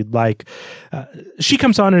anything that you'd like. She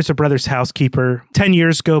comes on as her brother's housekeeper. 10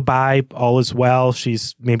 years go by, all is well.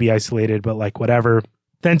 She's maybe isolated, but like whatever.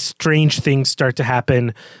 Then strange things start to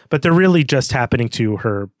happen, but they're really just happening to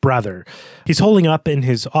her brother. He's holding up in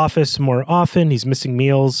his office more often. He's missing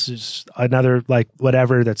meals. Just another, like,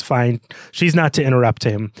 whatever, that's fine. She's not to interrupt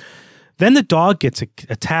him. Then the dog gets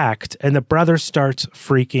attacked, and the brother starts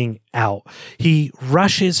freaking out. He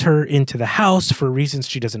rushes her into the house for reasons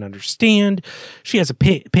she doesn't understand. She has a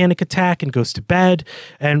panic attack and goes to bed.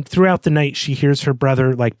 And throughout the night, she hears her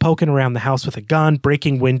brother like poking around the house with a gun,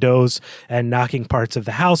 breaking windows and knocking parts of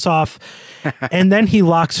the house off. And then he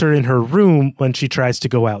locks her in her room when she tries to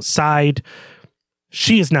go outside.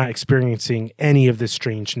 She is not experiencing any of this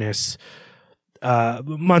strangeness.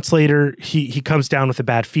 Months later, he comes down with a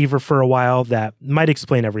bad fever for a while. That might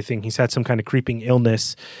explain everything. He's had some kind of creeping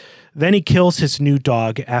illness. Then he kills his new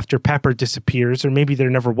dog after Pepper disappears, or maybe there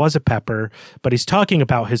never was a Pepper, but he's talking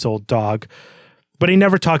about his old dog. But he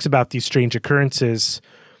never talks about these strange occurrences.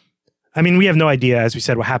 I mean, we have no idea, as we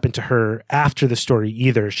said, what happened to her after the story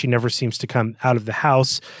either. She never seems to come out of the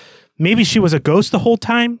house. Maybe she was a ghost the whole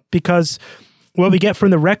time, because what we get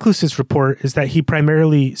from the recluse's report is that he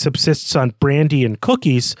primarily subsists on brandy and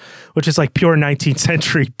cookies, which is like pure 19th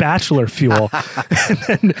century bachelor fuel. And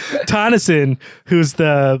then Tonneson, who's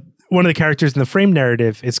one of the characters in the frame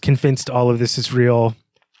narrative, is convinced all of this is real.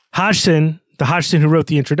 The Hodgson who wrote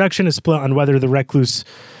the introduction, is split on whether the recluse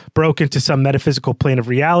broke into some metaphysical plane of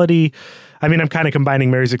reality. I mean, I'm kind of combining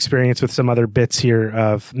Mary's experience with some other bits here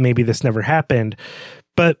of maybe this never happened.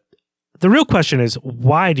 But the real question is,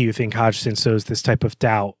 why do you think Hodgson sows this type of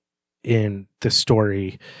doubt in the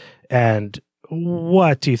story? And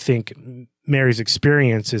what do you think Mary's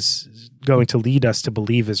experience is going to lead us to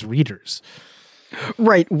believe as readers?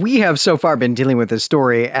 Right. We have so far been dealing with this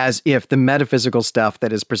story as if the metaphysical stuff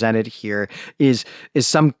that is presented here is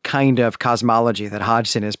some kind of cosmology that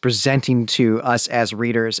Hodgson is presenting to us as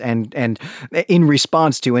readers and in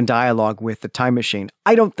response to, in dialogue with the time machine.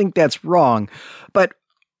 I don't think that's wrong, but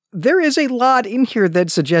there is a lot in here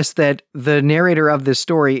that suggests that the narrator of this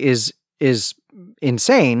story is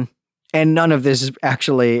insane, and none of this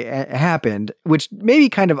actually happened, which maybe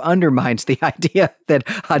kind of undermines the idea that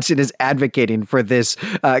Hodgson is advocating for this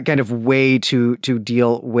kind of way to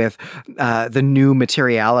deal with the new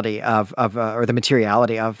materiality or the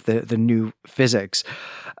materiality of the new physics.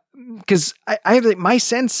 Because I have my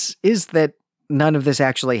sense is that none of this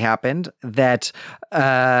actually happened, that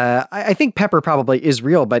I think Pepper probably is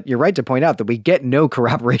real, but you're right to point out that we get no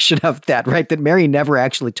corroboration of that, right? That Mary never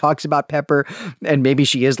actually talks about Pepper, and maybe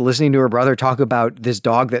she is listening to her brother talk about this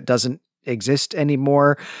dog that doesn't exist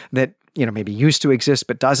anymore, that, maybe used to exist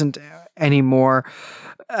but doesn't anymore.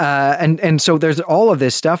 And so there's all of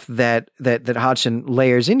this stuff that Hodgson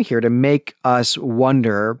layers in here to make us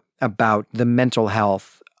wonder about the mental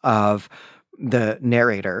health of the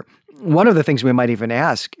narrator. One of the things we might even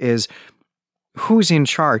ask is, who's in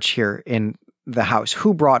charge here in the house?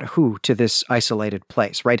 Who brought who to this isolated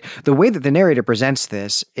place, right? The way that the narrator presents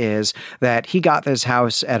this is that he got this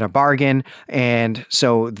house at a bargain, and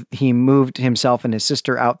so he moved himself and his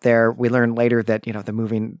sister out there. We learn later that, the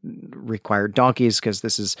moving required donkeys, because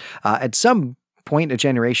this is at some point, a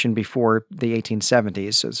generation before the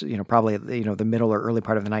 1870s, so, probably, the middle or early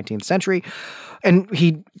part of the 19th century. And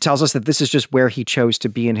he tells us that this is just where he chose to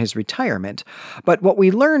be in his retirement. But what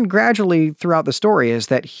we learn gradually throughout the story is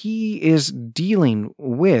that he is dealing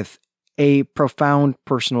with a profound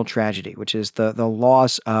personal tragedy, which is the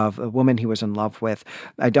loss of a woman he was in love with.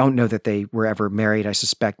 I don't know that they were ever married. I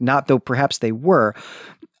suspect not, though perhaps they were.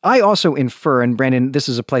 I also infer, and Brandon, this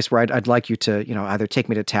is a place where I'd like you to, either take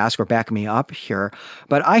me to task or back me up here,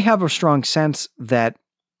 but I have a strong sense that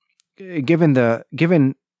given the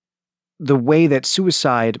way that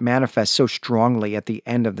suicide manifests so strongly at the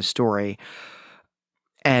end of the story,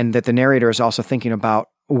 and that the narrator is also thinking about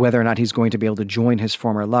whether or not he's going to be able to join his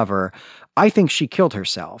former lover, I think she killed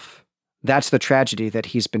herself. That's the tragedy that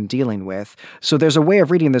he's been dealing with. So there's a way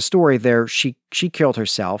of reading the story there. She killed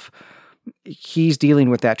herself. He's dealing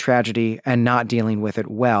with that tragedy and not dealing with it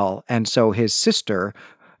well. And so his sister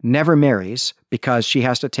never marries because she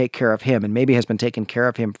has to take care of him, and maybe has been taking care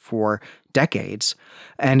of him for decades,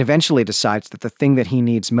 and eventually decides that the thing that he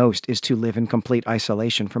needs most is to live in complete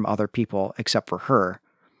isolation from other people except for her.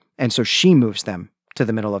 And so she moves them to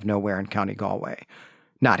the middle of nowhere in County Galway,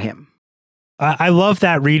 not him. I love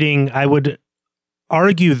that reading. I would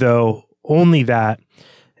argue, though, only that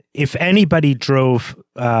if anybody drove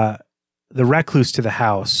the recluse to the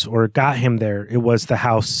house or got him there, it was the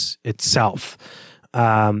house itself.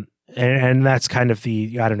 And that's kind of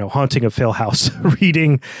the, Haunting of Hill House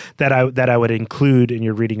reading that I would include in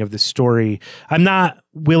your reading of the story. I'm not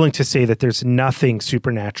willing to say that there's nothing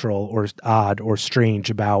supernatural or odd or strange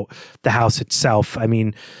about the house itself. I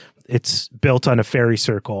mean, it's built on a fairy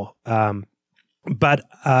circle. But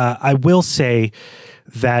I will say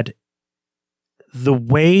that the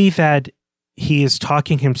way that he is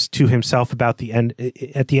talking to himself about the end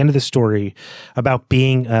at the end of the story about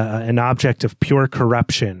being an object of pure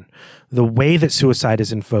corruption, the way that suicide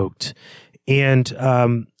is invoked, and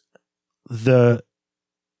the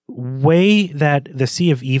way that the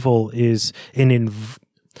Sea of Evil is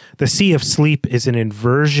the Sea of Sleep is an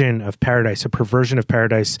inversion of paradise, a perversion of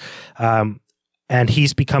paradise, and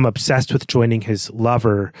he's become obsessed with joining his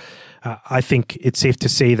lover. I think it's safe to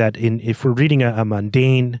say that if we're reading a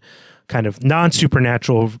mundane, kind of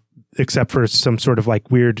non-supernatural, except for some sort of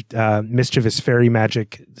like weird mischievous fairy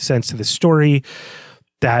magic sense to the story,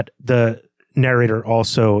 that the narrator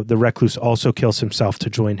the recluse also kills himself to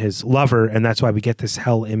join his lover, and that's why we get this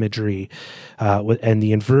hell imagery and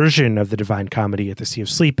the inversion of the Divine Comedy at the Sea of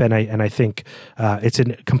Sleep. And I think it's a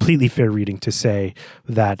completely fair reading to say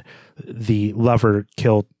that the lover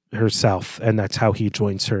killed herself, and that's how he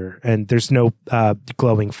joins her. And there's no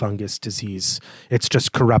glowing fungus disease. It's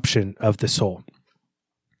just corruption of the soul.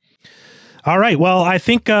 All right. Well, I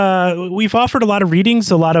think we've offered a lot of readings,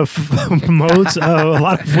 a lot of modes, a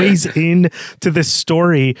lot of ways in to this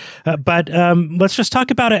story. But let's just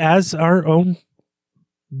talk about it as our own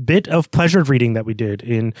bit of pleasured reading that we did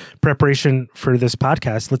in preparation for this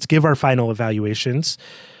podcast. Let's give our final evaluations.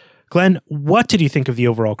 Glenn, what did you think of the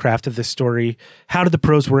overall craft of this story? How did the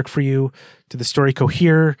prose work for you? Did the story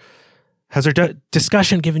cohere? Has our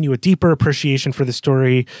discussion given you a deeper appreciation for the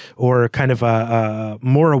story, or kind of a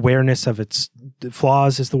more awareness of its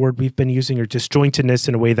flaws, is the word we've been using, or disjointedness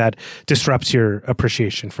in a way that disrupts your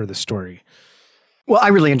appreciation for the story? Well, I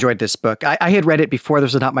really enjoyed this book. I had read it before.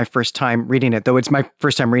 This was not my first time reading it, though it's my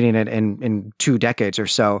first time reading it in 2 decades or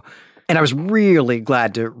so. And I was really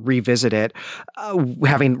glad to revisit it,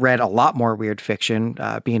 having read a lot more weird fiction,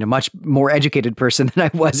 being a much more educated person than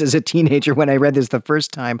I was as a teenager when I read this the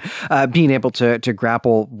first time, being able to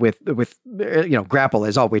grapple with grapple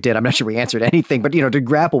is all we did. I'm not sure we answered anything, but, to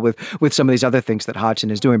grapple with some of these other things that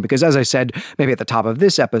Hodgson is doing. Because as I said, maybe at the top of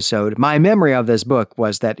this episode, my memory of this book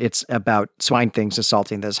was that it's about swine things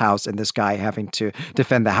assaulting this house and this guy having to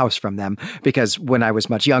defend the house from them. Because when I was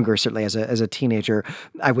much younger, certainly as a teenager,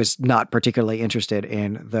 I was not particularly interested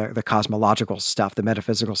in the cosmological stuff, the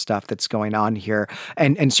metaphysical stuff that's going on here,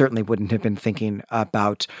 and certainly wouldn't have been thinking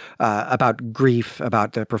about grief,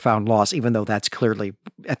 about the profound loss, even though that's clearly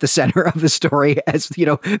at the center of the story, as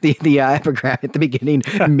the epigram at the beginning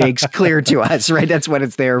makes clear to us, right? That's what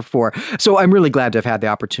it's there for. So I'm really glad to have had the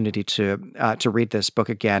opportunity to read this book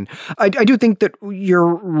again. I do think that you're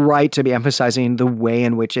right to be emphasizing the way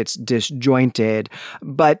in which it's disjointed,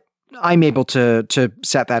 but I'm able to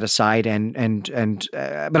set that aside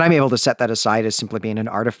but I'm able to set that aside as simply being an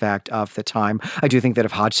artifact of the time. I do think that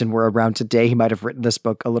if Hodgson were around today, he might have written this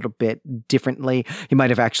book a little bit differently. He might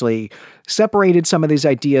have actually separated some of these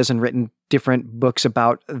ideas and written different books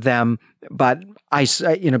about them. But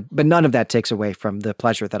but none of that takes away from the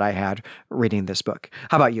pleasure that I had reading this book.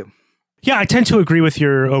 How about you? Yeah, I tend to agree with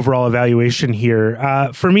your overall evaluation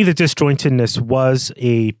here. For me, the disjointedness was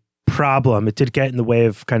a problem. It did get in the way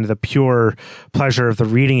of kind of the pure pleasure of the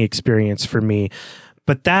reading experience for me.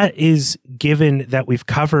 But that is given that we've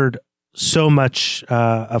covered so much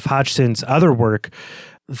of Hodgson's other work,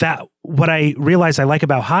 that what I realize I like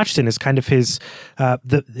about Hodgson is kind of his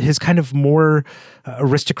kind of more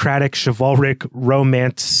aristocratic, chivalric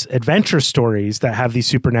romance adventure stories that have these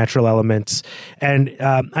supernatural elements. And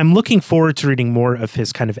I'm looking forward to reading more of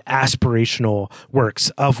his kind of aspirational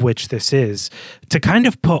works, of which this is, to kind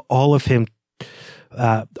of put all of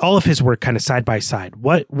his work kind of side by side.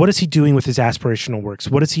 What is he doing with his aspirational works?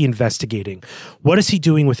 What is he investigating? What is he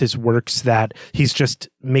doing with his works that he's just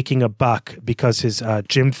making a buck because his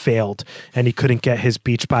gym failed and he couldn't get his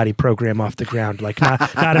Beachbody program off the ground? Like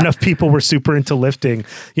not enough people were super into lifting.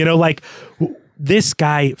 This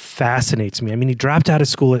guy fascinates me. I mean, he dropped out of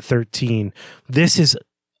school at 13. This is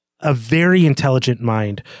a very intelligent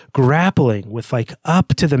mind grappling with like up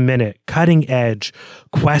to the minute, cutting edge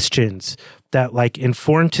questions that like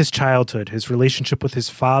informed his childhood, his relationship with his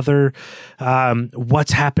father,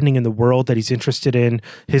 what's happening in the world that he's interested in,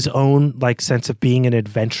 his own like sense of being an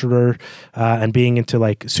adventurer and being into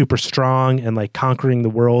like super strong and like conquering the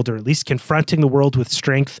world, or at least confronting the world with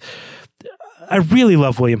strength. I really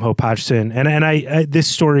love William Hope Hodgson, and I this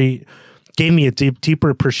story gave me a deeper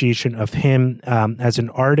appreciation of him as an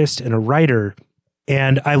artist and a writer.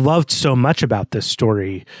 And I loved so much about this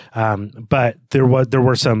story, but there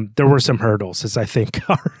were some hurdles, as I think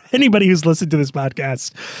anybody who's listened to this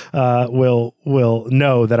podcast will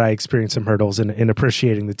know that I experienced some hurdles in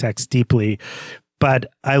appreciating the text deeply. But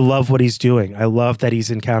I love what he's doing. I love that he's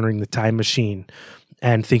encountering the time machine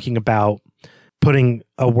and thinking about putting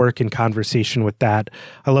a work in conversation with that.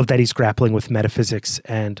 I love that he's grappling with metaphysics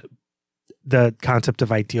and the concept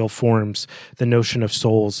of ideal forms, the notion of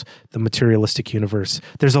souls, the materialistic universe.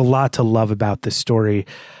 There's a lot to love about this story.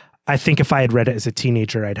 I think if I had read it as a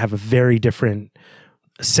teenager, I'd have a very different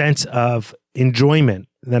sense of enjoyment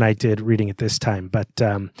than I did reading it this time. But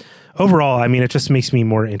overall, I mean, it just makes me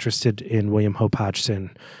more interested in William Hope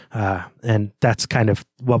Hodgson. And that's kind of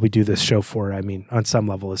what we do this show for. I mean, on some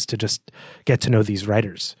level, is to just get to know these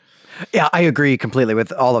writers. Yeah, I agree completely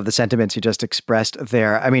with all of the sentiments you just expressed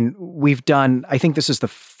there. I mean, we've done, I think this is the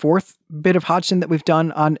fourth bit of Hodgson that we've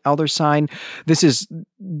done on Elder Sign. This is,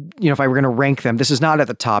 if I were going to rank them, this is not at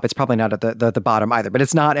the top. It's probably not at the bottom either, but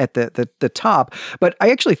it's not at the top. But I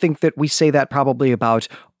actually think that we say that probably about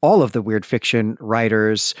all of the weird fiction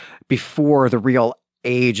writers before the real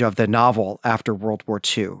age of the novel after World War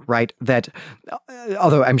II, right? That,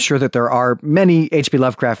 although I'm sure that there are many H.P.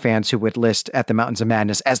 Lovecraft fans who would list At the Mountains of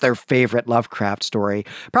Madness as their favorite Lovecraft story,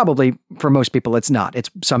 probably for most people it's not. It's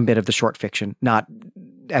some bit of the short fiction, not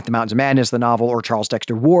At the Mountains of Madness, the novel, or Charles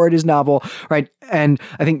Dexter Ward, his novel, right? And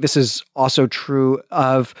I think this is also true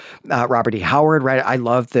of Robert E. Howard, right? I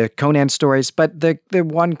love the Conan stories, but the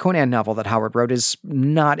one Conan novel that Howard wrote is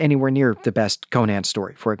not anywhere near the best Conan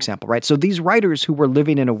story, for example, right? So these writers who were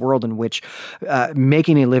living in a world in which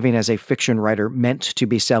making a living as a fiction writer meant to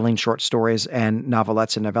be selling short stories and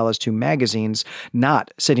novelettes and novellas to magazines,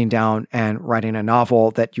 not sitting down and writing a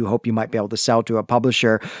novel that you hope you might be able to sell to a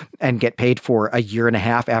publisher and get paid for a year and a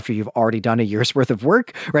half after you've already done a year's worth of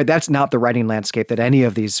work, right? That's not the writing landscape that any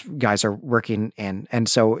of these guys are working in. And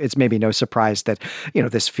so it's maybe no surprise that,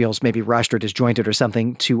 this feels maybe rushed or disjointed or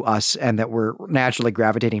something to us, and that we're naturally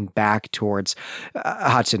gravitating back towards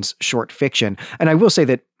Hodgson's short fiction. And I will say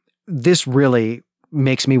that this really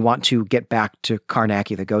makes me want to get back to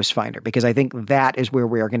Carnacki the Ghost Finder, because I think that is where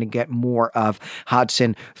we are going to get more of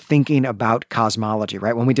Hodgson thinking about cosmology,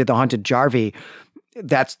 right? When we did The Haunted Jarvie,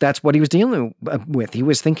 that's what he was dealing with. He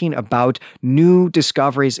was thinking about new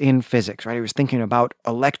discoveries in physics, right? He was thinking about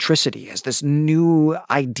electricity as this new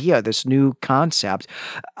idea, this new concept.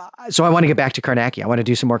 So I want to get back to Carnacki. I want to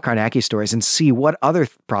do some more Carnacki stories and see what other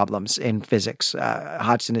problems in physics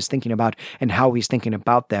Hodgson is thinking about and how he's thinking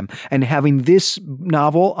about them. And having this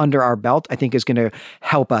novel under our belt, I think, is going to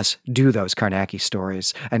help us do those Carnacki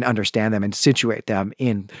stories and understand them and situate them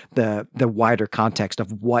in the wider context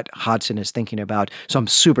of what Hodgson is thinking about. So I'm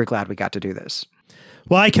super glad we got to do this.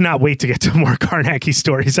 Well, I cannot wait to get to more Carnacki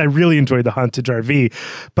stories. I really enjoyed The Haunted Jarvie,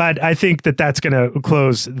 but I think that that's going to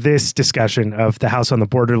close this discussion of The House on the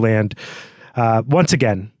Borderland. Once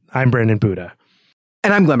again, I'm Brandon Buddha.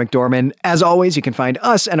 And I'm Glenn McDorman. As always, you can find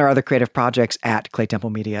us and our other creative projects at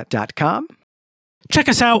claytemplemedia.com. Check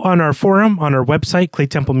us out on our forum on our website,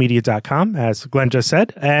 claytemplemedia.com, as Glenn just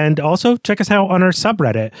said. And also check us out on our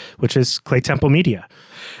subreddit, which is Clay Temple Media.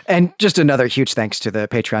 And just another huge thanks to the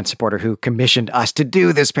Patreon supporter who commissioned us to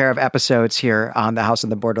do this pair of episodes here on The House in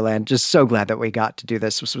the Borderland. Just so glad that we got to do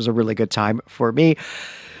this. This was a really good time for me.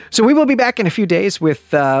 So we will be back in a few days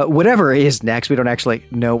with whatever is next. We don't actually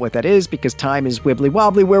know what that is because time is wibbly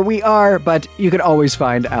wobbly where we are, but you can always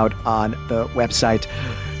find out on the website.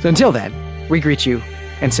 So until then, we greet you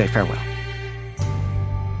and say farewell.